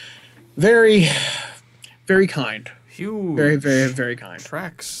 very, very kind. Huge. Very, very, very kind.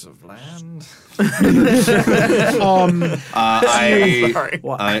 Tracts of land.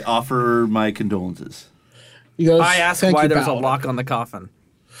 I offer my condolences. He goes, I asked "Thank why you, there was a Paladin." lock on the coffin.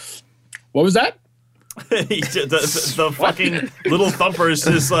 What was that? the fucking little thumper is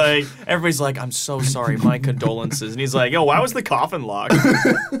just like, everybody's like, I'm so sorry, my condolences. And he's like, yo, why was the coffin locked?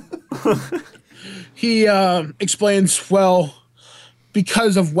 He explains, well,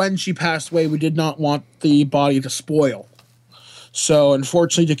 because of when she passed away, we did not want the body to spoil. So,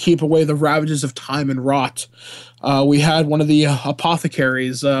 unfortunately, to keep away the ravages of time and rot, we had one of the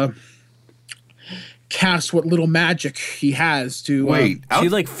apothecaries cast what little magic he has to. Wait, She,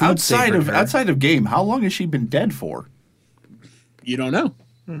 like, food outside savored her. outside of game, how long has she been dead for? You don't know.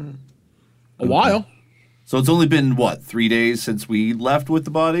 A while. So it's only been what, 3 days since we left with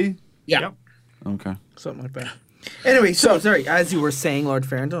the body? Yeah. Yep. Okay. Something like that. Anyway, so sorry. As you were saying, Lord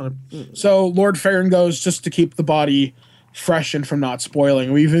Farron, So Lord Farron goes, just to keep the body fresh and from not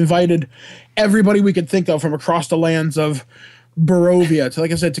spoiling. We've invited everybody we could think of from across the lands of Barovia to,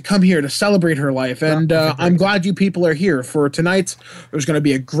 like I said, to come here to celebrate her life. And I'm glad you people are here for tonight. There's going to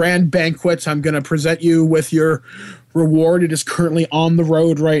be a grand banquet. I'm going to present you with your reward. It is currently on the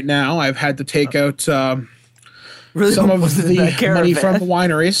road right now. I've had to take out some of the money from the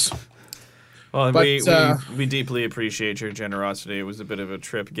wineries. Well, But, we deeply appreciate your generosity. It was a bit of a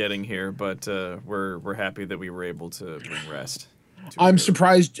trip getting here, but we're happy that we were able to bring rest. I'm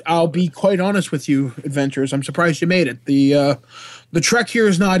surprised. I'll be quite honest with you, adventurers. I'm surprised you made it. The trek here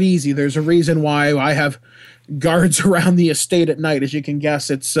is not easy. There's a reason why I have guards around the estate at night. As you can guess,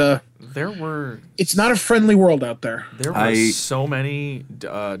 it's not a friendly world out there. There were so many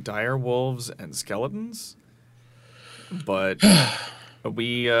dire wolves and skeletons, but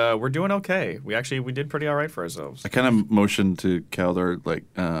we're doing okay. We did pretty all right for ourselves. I kind of motioned to Kaldor, like,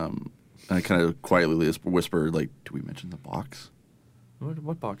 I kind of quietly whisper, like, do we mention the box?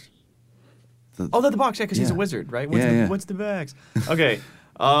 What box? The box, yeah, because he's a Yeah. wizard, right? Yeah. What's the bags? Okay,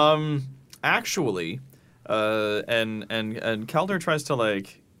 actually, and Kaldor tries to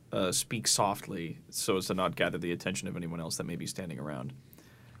like speak softly so as to not gather the attention of anyone else that may be standing around.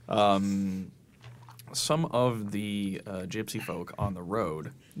 Some of the gypsy folk on the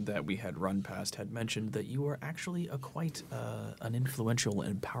road that we had run past had mentioned that you were actually quite an influential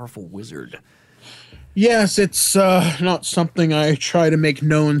and powerful wizard. Yes, it's not something I try to make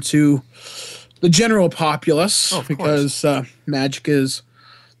known to the general populace of because magic is,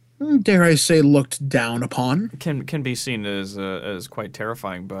 dare I say, looked down upon. Can be seen as quite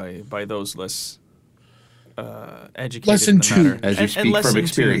terrifying by those less educated Less in in the matter. tune. As you And speak less from in tune.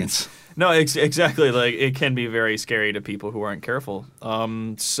 experience. No, exactly. Like it can be very scary to people who aren't careful.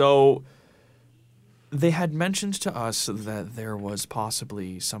 So they had mentioned to us that there was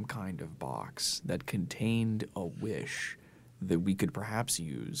possibly some kind of box that contained a wish that we could perhaps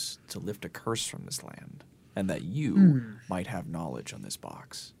use to lift a curse from this land, and that you might have knowledge on this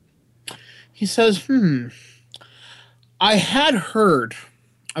box. He says, I had heard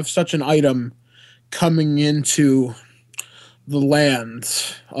of such an item coming into the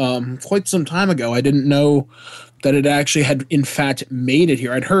land quite some time ago. I didn't know that it actually had, in fact, made it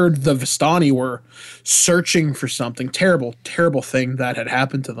here. I'd heard the Vistani were searching for something. Terrible, terrible thing that had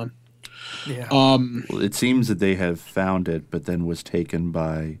happened to them. Yeah. Well, it seems that they have found it, but then was taken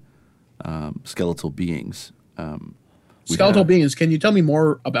by skeletal beings. Skeletal beings. Can you tell me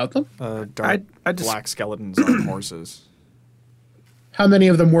more about them? Dark I just- black skeletons on horses. How many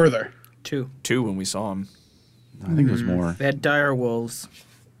of them were there? two. 2 when we saw them. I think there's more. They had dire wolves,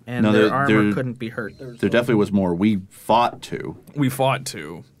 and No, their there- armor there- couldn't be hurt. There definitely was more. We fought 2. We fought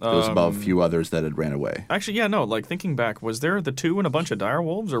 2. There was about a few others that had ran away. Actually, yeah, no. Like thinking back, was there the 2 and a bunch of dire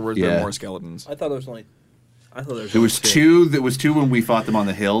wolves, or were there Yeah. more skeletons? I thought there was only. I thought There was 2. There was 2 when we fought them on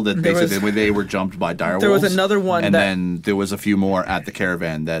the hill. That There was- basically when they were jumped by dire There was wolves. another one and that- then there was a few more at the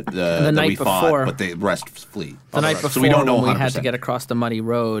caravan that that night we fought, before- but the rest flee. The night before, so we don't know when we had 100%. to get across the muddy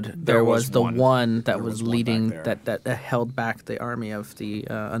road, There there was was the one. one that There was was one leading back that held back the army of the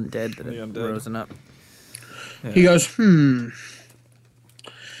undead that had undead. risen up. He goes,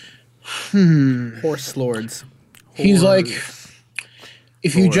 Horse lords. He's like,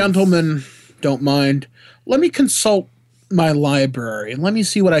 if you Lords. gentlemen don't mind, let me consult my library and let me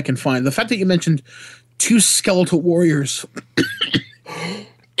see what I can find. The fact that you mentioned 2 skeletal warriors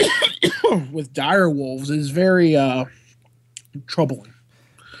with dire wolves is very troubling.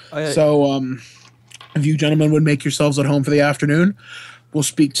 So, if you gentlemen would make yourselves at home for the afternoon, we'll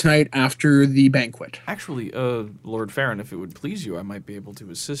speak tonight after the banquet. Actually, Lord Farron, if it would please you, I might be able to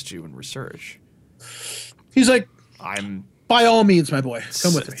assist you in research. He's like, I'm by all means, my boy,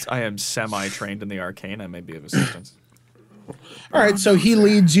 come with me. I am semi-trained in the arcane. I may be of assistance. All right, so he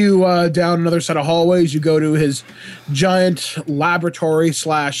leads you down another set of hallways. You go to his giant laboratory /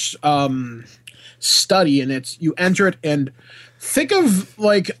 study, and you enter it, and think of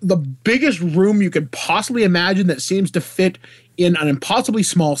like the biggest room you could possibly imagine that seems to fit in an impossibly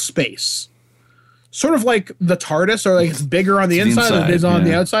small space. Sort of like the TARDIS, or like it's bigger on the inside than it is on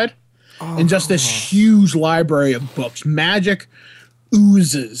the outside. And just this huge library of books. Magic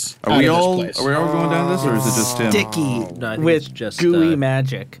oozes Are out we of this all place. going down this, or is it just him? Sticky No, I think with it's just, gooey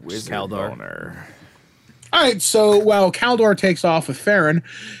magic. Kaldor. All right, so while Kaldor takes off with Farron,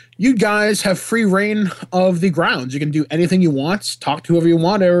 you guys have free reign of the grounds. You can do anything you want, talk to whoever you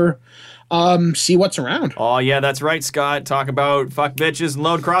want, or see what's around. Oh, yeah, that's right, Scott. Talk about fuck bitches and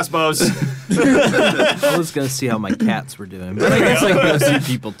load crossbows. I was going to see how my cats were doing, but I guess I can go see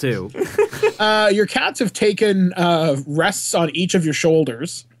people too. Your cats have taken rests on each of your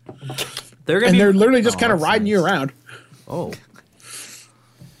shoulders, They're they're literally just kind of riding you around. Oh.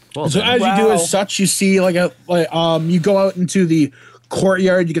 Well, So then. as you do as such, you see you go out into the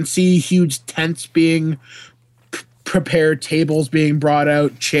courtyard. You can see huge tents being prepared, tables being brought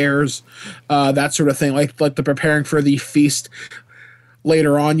out, chairs, that sort of thing, like the preparing for the feast.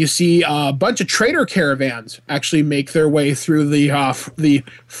 Later on, you see a bunch of trader caravans actually make their way through the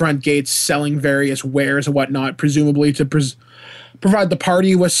front gates, selling various wares and whatnot, presumably to provide the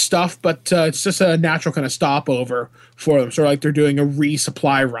party with stuff. But it's just a natural kind of stopover for them, sort of like they're doing a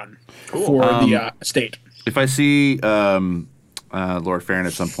resupply run for the estate. If I see Lord Farron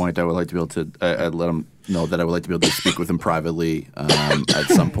at some point, I would like to be able to let him know that I would like to be able to speak with him privately at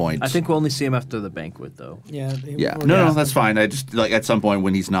some point. I think we'll only see him after the banquet, though. Yeah. Yeah. No, that's fine. I just like at some point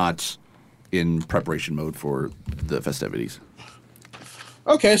when he's not in preparation mode for the festivities.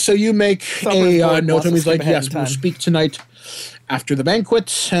 Okay, so you make Thumper's a boy note wants to him. to He's skip like, ahead yes, in we'll time. speak tonight after the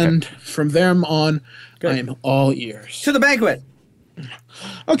banquet, and from there on, I am all ears. To the banquet.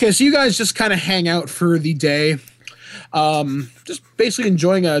 Okay, so you guys just kind of hang out for the day. Just basically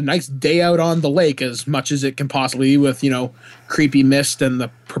enjoying a nice day out on the lake as much as it can possibly be with, creepy mist and the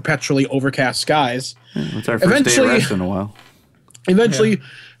perpetually overcast skies. It's our first day Eventually- of rest in a while. Eventually,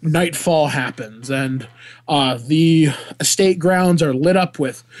 nightfall happens, and the estate grounds are lit up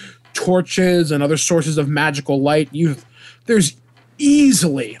with torches and other sources of magical light. There's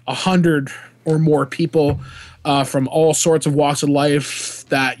easily 100 or more people from all sorts of walks of life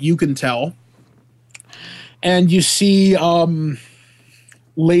that you can tell. And you see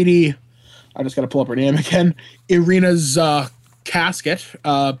Lady, I just got to pull up her name again, Irina's casket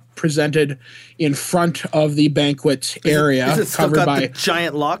presented in front of the banquet area. Is it still covered got by the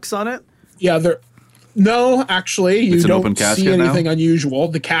giant locks on it? Yeah, no, actually, you It's an open don't see casket now? anything unusual.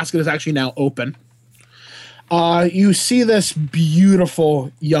 The casket is actually now open. You see this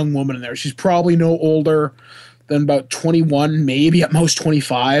beautiful young woman in there. She's probably no older than about 21, maybe at most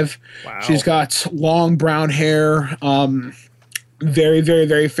 25. Wow. She's got long brown hair, very, very,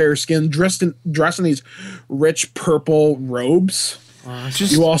 very fair skin, dressed in these rich purple robes.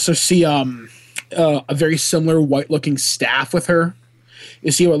 You also see a very similar white-looking staff with her.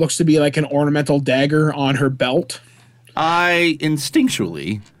 You see what looks to be like an ornamental dagger on her belt. I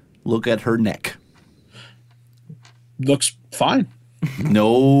instinctually look at her neck. Looks fine.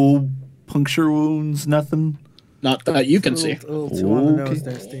 No puncture wounds, nothing. Not that you can see. A little too on the nose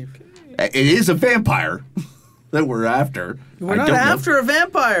there, Steve. It is a vampire that we're after. We're not after a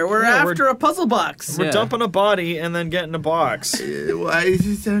vampire. We're Yeah, we're- after a puzzle box. We're Yeah. dumping a body and then getting a box. The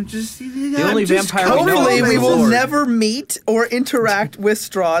only vampire we know Hopefully, of we is will Lord. never meet or interact with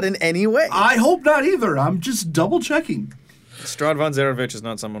Strahd in any way. I hope not either. I'm just double checking. Strahd von Zarovich is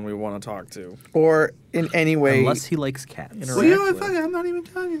not someone we want to talk to. Or in any way. Unless he likes cats. Well, you know what? Fuck it, I'm not even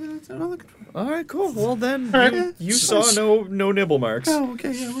telling you that. That's what I'm looking for. All right, cool. Well, then right. you saw no nibble marks. Oh,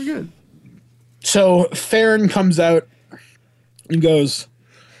 okay, yeah, we're good. So Farron comes out and goes,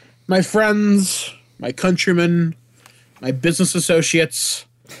 "My friends, my countrymen, my business associates,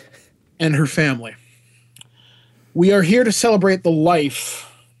 and her family. We are here to celebrate the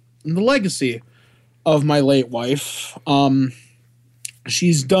life and the legacy of my late wife.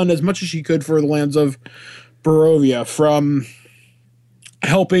 She's done as much as she could for the lands of Barovia, from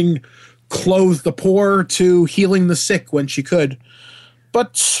helping clothe the poor to healing the sick when she could.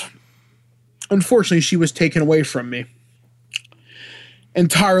 But unfortunately, she was taken away from me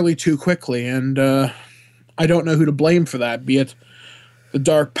entirely too quickly, and I don't know who to blame for that, be it the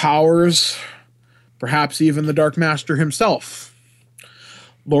Dark Powers, perhaps even the Dark Master himself,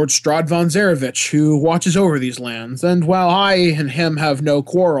 Lord Strahd von Zarevich, who watches over these lands. And while I and him have no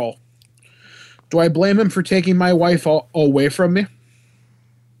quarrel, do I blame him for taking my wife away from me?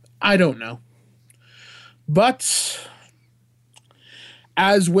 I don't know. But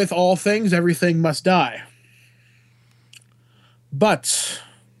as with all things, everything must die. But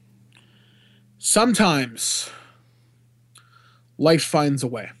sometimes life finds a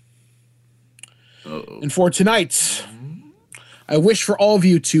way. And for tonight, I wish for all of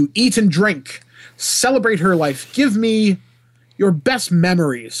you to eat and drink, celebrate her life, give me your best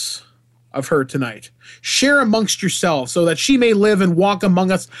memories of her tonight. Share amongst yourselves so that she may live and walk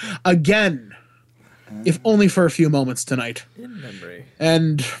among us again, if only for a few moments tonight. In memory.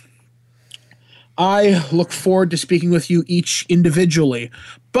 And I look forward to speaking with you each individually.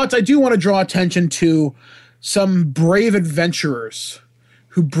 But I do want to draw attention to some brave adventurers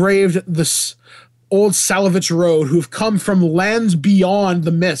who braved this old Salovich Road, who've come from lands beyond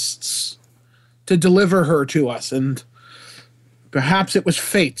the mists to deliver her to us. And perhaps it was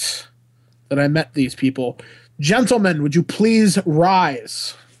fate that I met these people. Gentlemen, would you please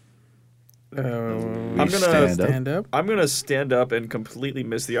rise? I'm gonna Stand up. I'm gonna stand up and completely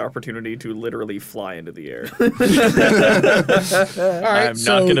miss the opportunity to literally fly into the air. All right, I'm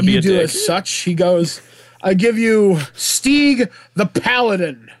so not gonna be you a do dick. as such. He goes, I give you Stieg the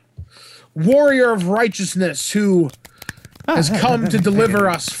Paladin, warrior of righteousness, who has come to deliver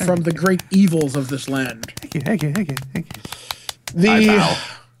us from the great evils of this land. Thank you.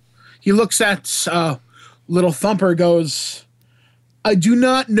 He looks at Little Thumper, goes, I do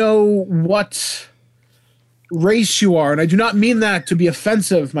not know what race you are, and I do not mean that to be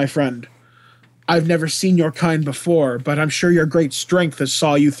offensive, my friend. I've never seen your kind before, but I'm sure your great strength has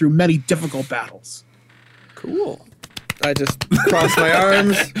saw you through many difficult battles. Cool. I just cross my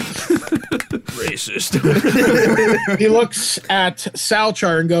arms. Racist. He looks at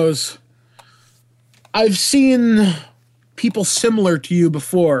Salchar and goes, I've seen people similar to you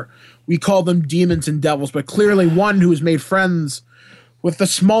before. We call them demons and devils, but clearly one who has made friends with the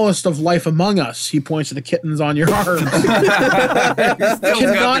smallest of life among us. He points to the kittens on your arms.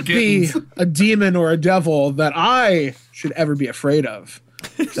 Cannot be a demon or a devil that I should ever be afraid of.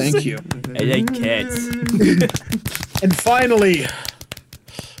 Thank you. I like cats. And finally,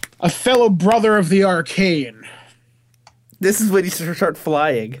 a fellow brother of the arcane. This is when you start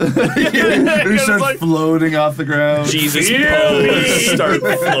flying. They start floating off the ground. Jesus pose start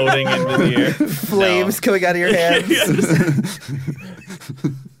floating into the air. Flames coming out of your hands.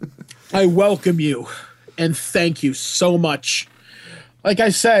 I welcome you and thank you so much. Like I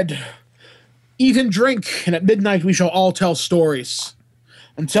said, eat and drink, and at midnight we shall all tell stories.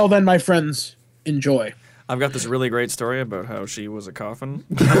 Until then, my friends, enjoy. I've got this really great story about how she was a coffin.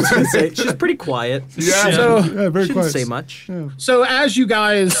 I was gonna say, she's pretty quiet. Yeah. So, Yeah, very She didn't quiet. say much. so as you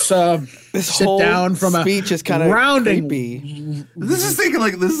guys This sit whole down from a speech is kind of rounding, creepy. This is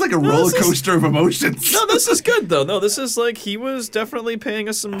like a roller coaster of emotions. No, this is good though. No, this is like he was definitely paying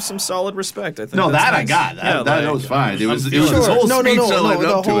us some solid respect. I think. No, that's that I nice. got. Yeah, That was fine. It was I'm his feeling- whole No, speech that led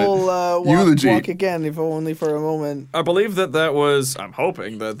the up to whole it. walk, Eulogy. walk again, if only for a moment. I believe that was. I'm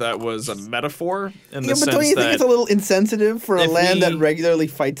hoping that was a metaphor in the Yeah, but sense don't you that. think it's a little insensitive for a if land that we- regularly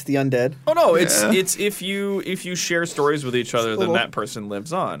fights the undead? Oh no, it's if you share stories with each other, then little- that person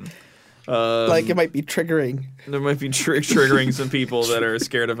lives on. Like it might be triggering There might be triggering some people that are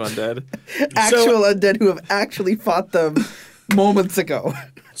scared of undead. actual undead who have actually fought them moments ago.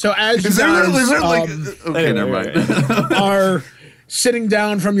 so as you Is there guys like okay, never mind. are sitting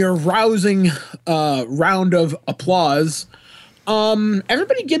down from your rousing round of applause,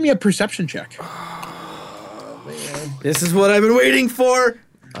 everybody give me a perception check. This is what I've been waiting for.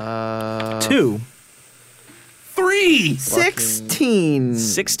 2. 3. 16.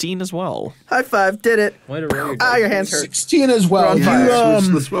 16 as well. High five, did it. Way to roll your Ah, dice. your hands hurt. 16 as well. We're on fire.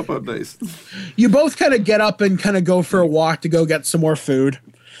 The swap up dice. You both kind of get up and kind of go for a walk to go get some more food.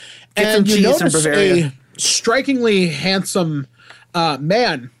 Get And some you cheese from notice Bavaria. a strikingly handsome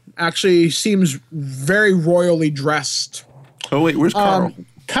man actually seems very royally dressed. Oh wait, where's Carl?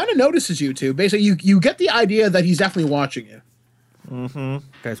 Kind of notices you two. Basically, you get the idea that he's definitely watching you.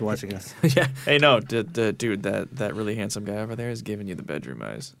 Guys watching us. Yeah. Hey, no, dude, that really handsome guy over there is giving you the bedroom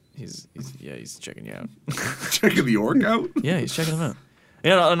eyes. He's checking you out. Checking the orc out. Yeah, he's checking them out.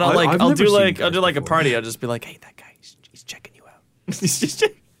 Yeah, and I've I'll never do seen like guys I'll do like a before. party. I'll just be like, hey, that guy, he's checking you out. He's just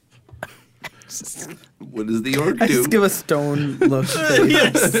What does the orc I do? just give a stone look.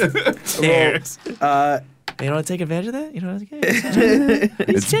 Yes. You don't want to take advantage of that? You know,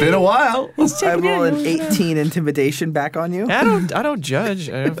 It's been a while. I roll an 18 intimidation back on you. I don't judge.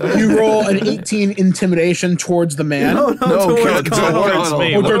 You roll an 18 intimidation towards the man. No, Towards Connell.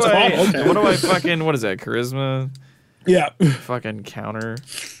 me. Oh, What towards do I, Connell, okay. what do I fucking, what is that, charisma? Yeah. Fucking counter.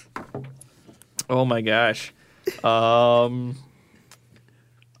 Oh my gosh.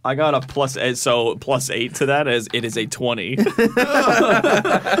 I got a +8, so +8 to that as it is a 20. So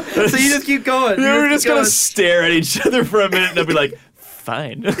you just keep going. We're just gonna stare at each other for a minute and I'll be like,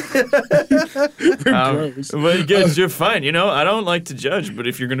 fine. Gross. But yes, you're fine. You know, I don't like to judge, but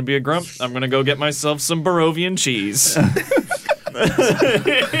if you're gonna be a grump, I'm gonna go get myself some Barovian cheese.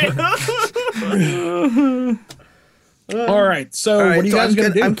 All right. So All right, what are you so guys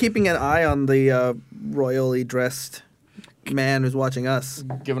going to do? I'm keeping an eye on the royally dressed man who's watching us.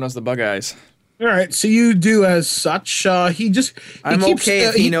 Giving us the bug eyes. All right. So you do as such. He keeps, okay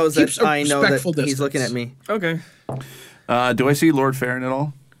if he knows keeps that a I know that respectful he's looking at distance. me. Okay. Do I see Lord Farron at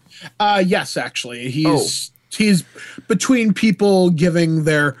all? Yes, actually. He's between people giving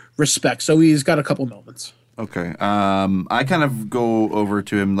their respect. So he's got a couple moments. Okay. I kind of go over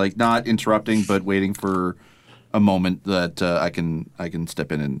to him, like not interrupting, but waiting for a moment that I can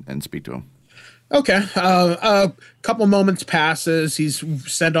step in and speak to him. Okay. A couple moments passes. He's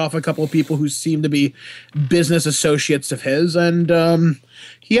sent off a couple of people who seem to be business associates of his, and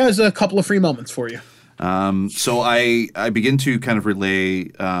he has a couple of free moments for you. So I begin to kind of relay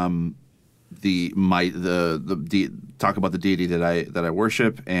the talk about the deity that I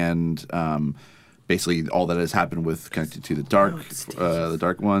worship, and basically all that has happened with connected to the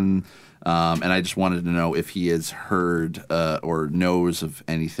dark one. And I just wanted to know if he has heard or knows of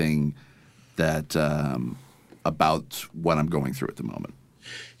anything that about what I'm going through at the moment.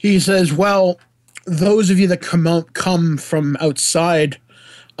 He says, well, those of you that come from outside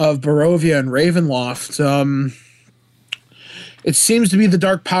of Barovia and Ravenloft, it seems to be the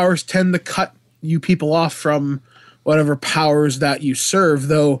dark powers tend to cut you people off from whatever powers that you serve,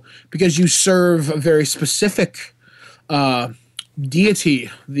 though, because you serve a very specific deity,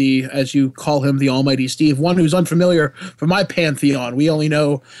 as you call him, the Almighty Steve, one who's unfamiliar from my pantheon. We only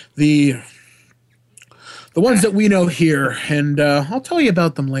know the ones that we know here, and I'll tell you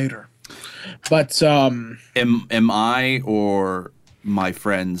about them later. But Am I or my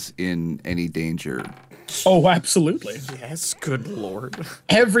friends in any danger? oh, absolutely. Yes, good lord.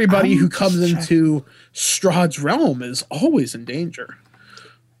 Everybody who comes into Strahd's realm is always in danger.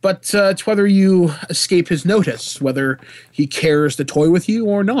 But it's whether you escape his notice, whether he cares to toy with you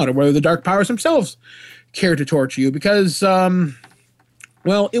or not, or whether the dark powers themselves care to torture you, because,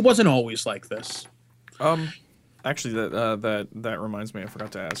 well, it wasn't always like this. Actually, that reminds me. I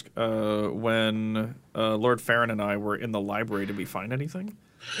forgot to ask. When Lord Farron and I were in the library, did we find anything?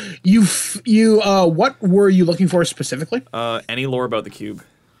 What were you looking for specifically? Any lore about the cube?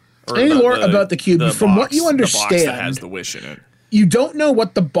 Or Any lore about the cube? From what you the box understand, that has the wish in it. you don't know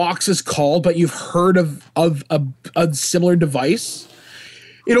what the box is called, but you've heard of a similar device.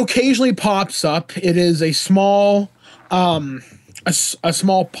 It occasionally pops up. It is a small, a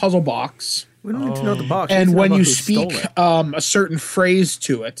small puzzle box. We don't need to know the box. And when you speak, speak a certain phrase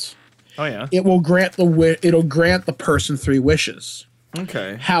to it, Oh yeah. it will grant it'll grant the person 3 wishes.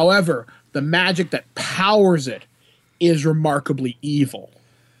 Okay. However, the magic that powers it is remarkably evil.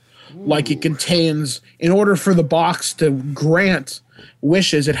 Like it contains, in order for the box to grant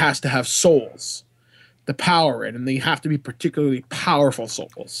wishes, it has to have souls to power it, and they have to be particularly powerful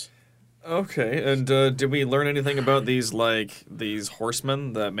souls. Okay. And did we learn anything about these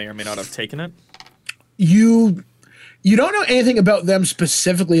horsemen that may or may not have taken it? You don't know anything about them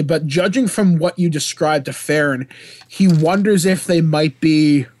specifically, but judging from what you described to Farron, he wonders if they might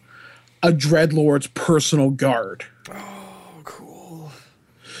be a Dreadlord's personal guard. Oh, cool.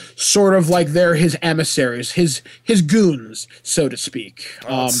 Sort of like they're his emissaries, his goons, so to speak.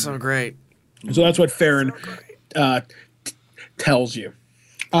 Oh, that's so great. So that's what Farron tells you.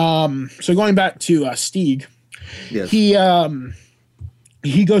 So going back to Stieg, Yes.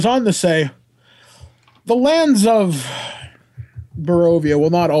 he goes on to say, the lands of Barovia will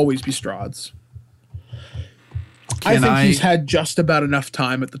not always be Strahd's. I think he's had just about enough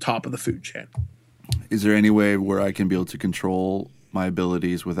time at the top of the food chain. Is there any way where I can be able to control my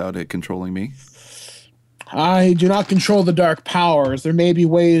abilities without it controlling me? I do not control the dark powers. There may be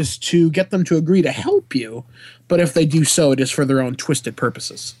ways to get them to agree to help you, but if they do so, it is for their own twisted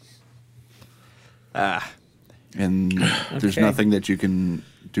purposes. And there's nothing that you can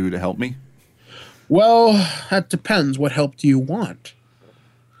do to help me? Well, that depends. What help do you want?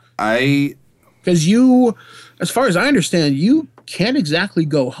 I Because you, as far as I understand, you can't exactly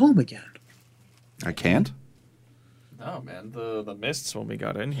go home again. I can't. No, man. The mists when we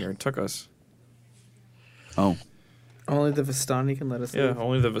got in here took us. Oh. Only the Vistani can let us Yeah, leave.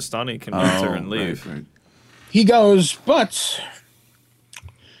 only the Vistani can enter and leave. Right. He goes, but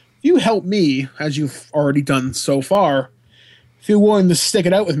you help me, as you've already done so far. If you're willing to stick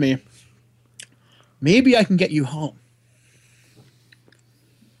it out with me, maybe I can get you home.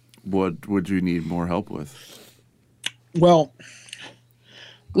 What would you need more help with? Well,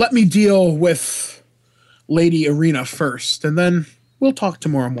 let me deal with Lady Irina first, and then we'll talk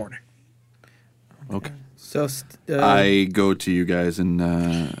tomorrow morning. Okay. So, I go to you guys and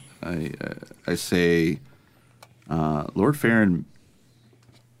I say, Lord Farron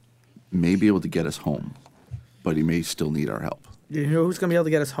may be able to get us home, but he may still need our help. you know who's going to be able to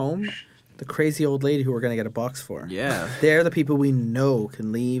get us home? The crazy old lady who we're going to get a box for. Yeah. They're the people we know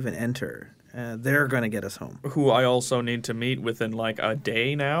can leave and enter. They're going to get us home. Who I also need to meet within like a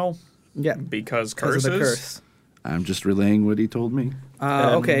day now Yeah. because Because curses. of the curse. I'm just relaying what he told me.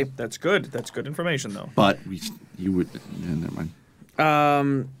 Okay. That's good. That's good information, though. But you would. Never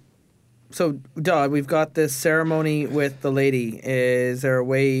mind. So, Dodd, we've got this ceremony with the lady. Is there a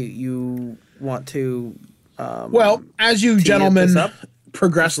way you want to... Well, as you tee gentlemen this up?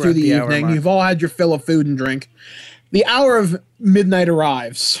 progress We're through at the the hour evening, mark. you've all had your fill of food and drink. The hour of midnight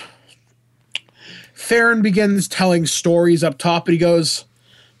arrives. Farron begins telling stories up top, and he goes,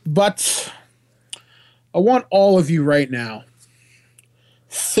 but I want all of you right now.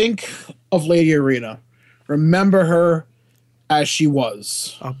 Think of Lady Irina. Remember her as she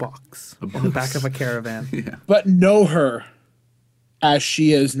was, A box. In the back of a caravan. but know her as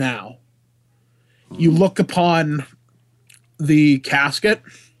she is now. You look upon the casket.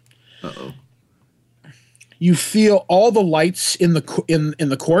 Uh-oh. You feel all the lights in the in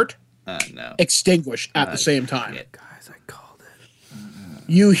the court No. extinguish at the same time. Guys, I called it.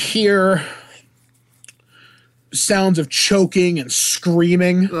 You hear sounds of choking and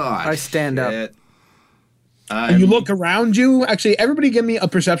screaming. I stand up. And you look around you. Actually, everybody give me a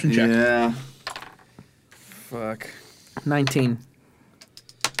perception check. Yeah. Fuck. 19.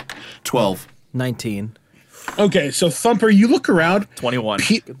 12. 19. Okay, so Thumper, you look around. 21.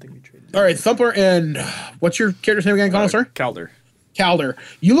 All right, Thumper, and what's your character's name again, Connell, sir? Calder. Calder.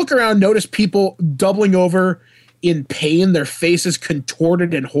 You look around, notice people doubling over in pain, their faces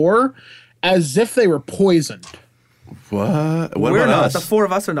contorted in horror, as if they were poisoned. What? What We're about not. us? The four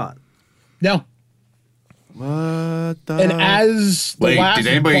of us are not. No. What the? And as the Wait, last did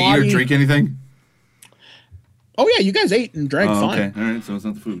anybody eat body... or drink anything? Oh, yeah, you guys ate and drank Oh, fine. okay. All right, so it's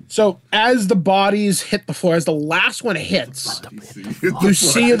not the food. So as the bodies hit the floor, as the last one hits, you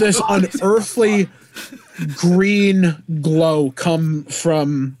see this unearthly green glow come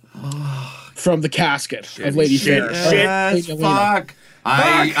from the casket of Lady Fair. Yes, fuck.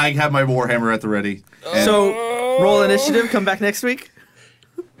 I have my warhammer at the ready. And So, roll initiative, come back next week.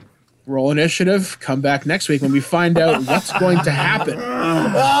 Roll initiative. Come back next week when we find out what's going to happen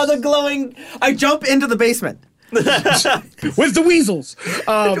Oh, the glowing. I jump into the basement. with the weasels.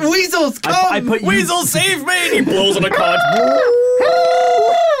 Weasels, come! I put you. Weasel, save me! And he blows on a cot.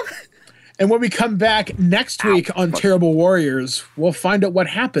 And when we come back next week on Terrible Warriors, we'll find out what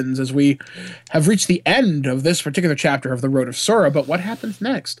happens as we have reached the end of this particular chapter of the Road of Sora. But what happens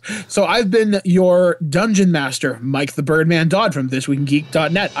next? So I've been your Dungeon Master, Mike the Birdman Dodd from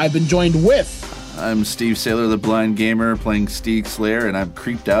ThisWeekInGeek.net. I've been joined with... I'm Steve Saylor, the blind gamer, playing Steeg Slayer, and I'm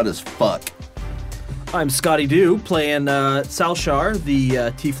creeped out as fuck. I'm Scotty Dew playing Salshar, the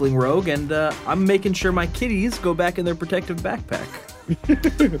Tiefling Rogue, and I'm making sure my kitties go back in their protective backpack.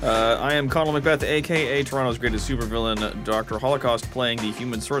 I am Connell Macbeth, a.k.a. Toronto's greatest supervillain, Dr. Holocaust, playing the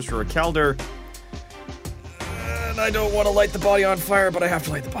human sorcerer Calder. And I don't want to light the body on fire, but I have to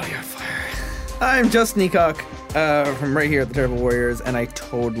light the body on fire. I'm Justin Eacock from right here at the Terrible Warriors, and I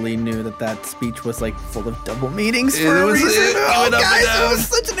totally knew that speech was like full of double meanings for a reason. Oh, guys, it was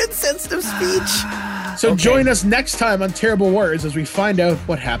such an insensitive speech. So join us next time on Terrible Warriors as we find out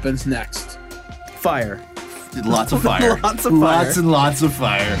what happens next. Fire. Lots of fire. Lots of fire. Lots and lots of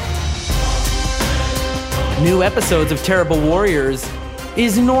fire. New episodes of Terrible Warriors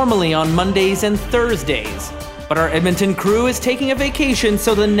is normally on Mondays and Thursdays, but our Edmonton crew is taking a vacation,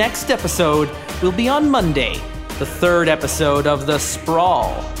 so the next episode will be on Monday, the third episode of The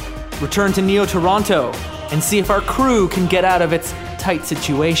Sprawl. Return to Neo Toronto and see if our crew can get out of its tight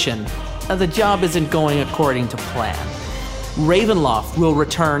situation. The job isn't going according to plan. Ravenloft will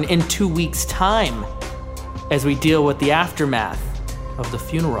return in 2 weeks' time as we deal with the aftermath of the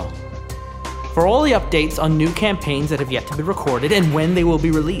funeral. For all the updates on new campaigns that have yet to be recorded and when they will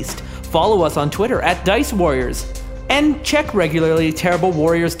be released, Follow us on Twitter at Dice Warriors. And check regularly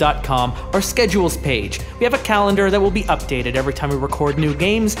TerribleWarriors.com, our schedules page. We have a calendar that will be updated every time we record new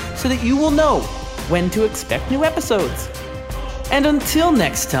games so that you will know when to expect new episodes. And until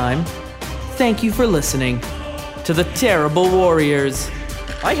next time, thank you for listening to the Terrible Warriors.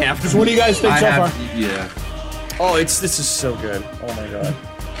 I have to. So what do you guys think so far? Yeah. Oh, this is so good. Oh my god.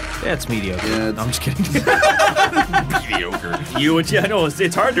 Yeah, it's mediocre. Yeah, No, I'm just kidding. mediocre. I know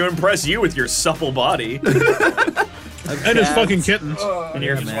it's hard to impress you with your supple body And his fucking kittens. and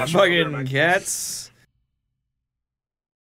your fucking cats.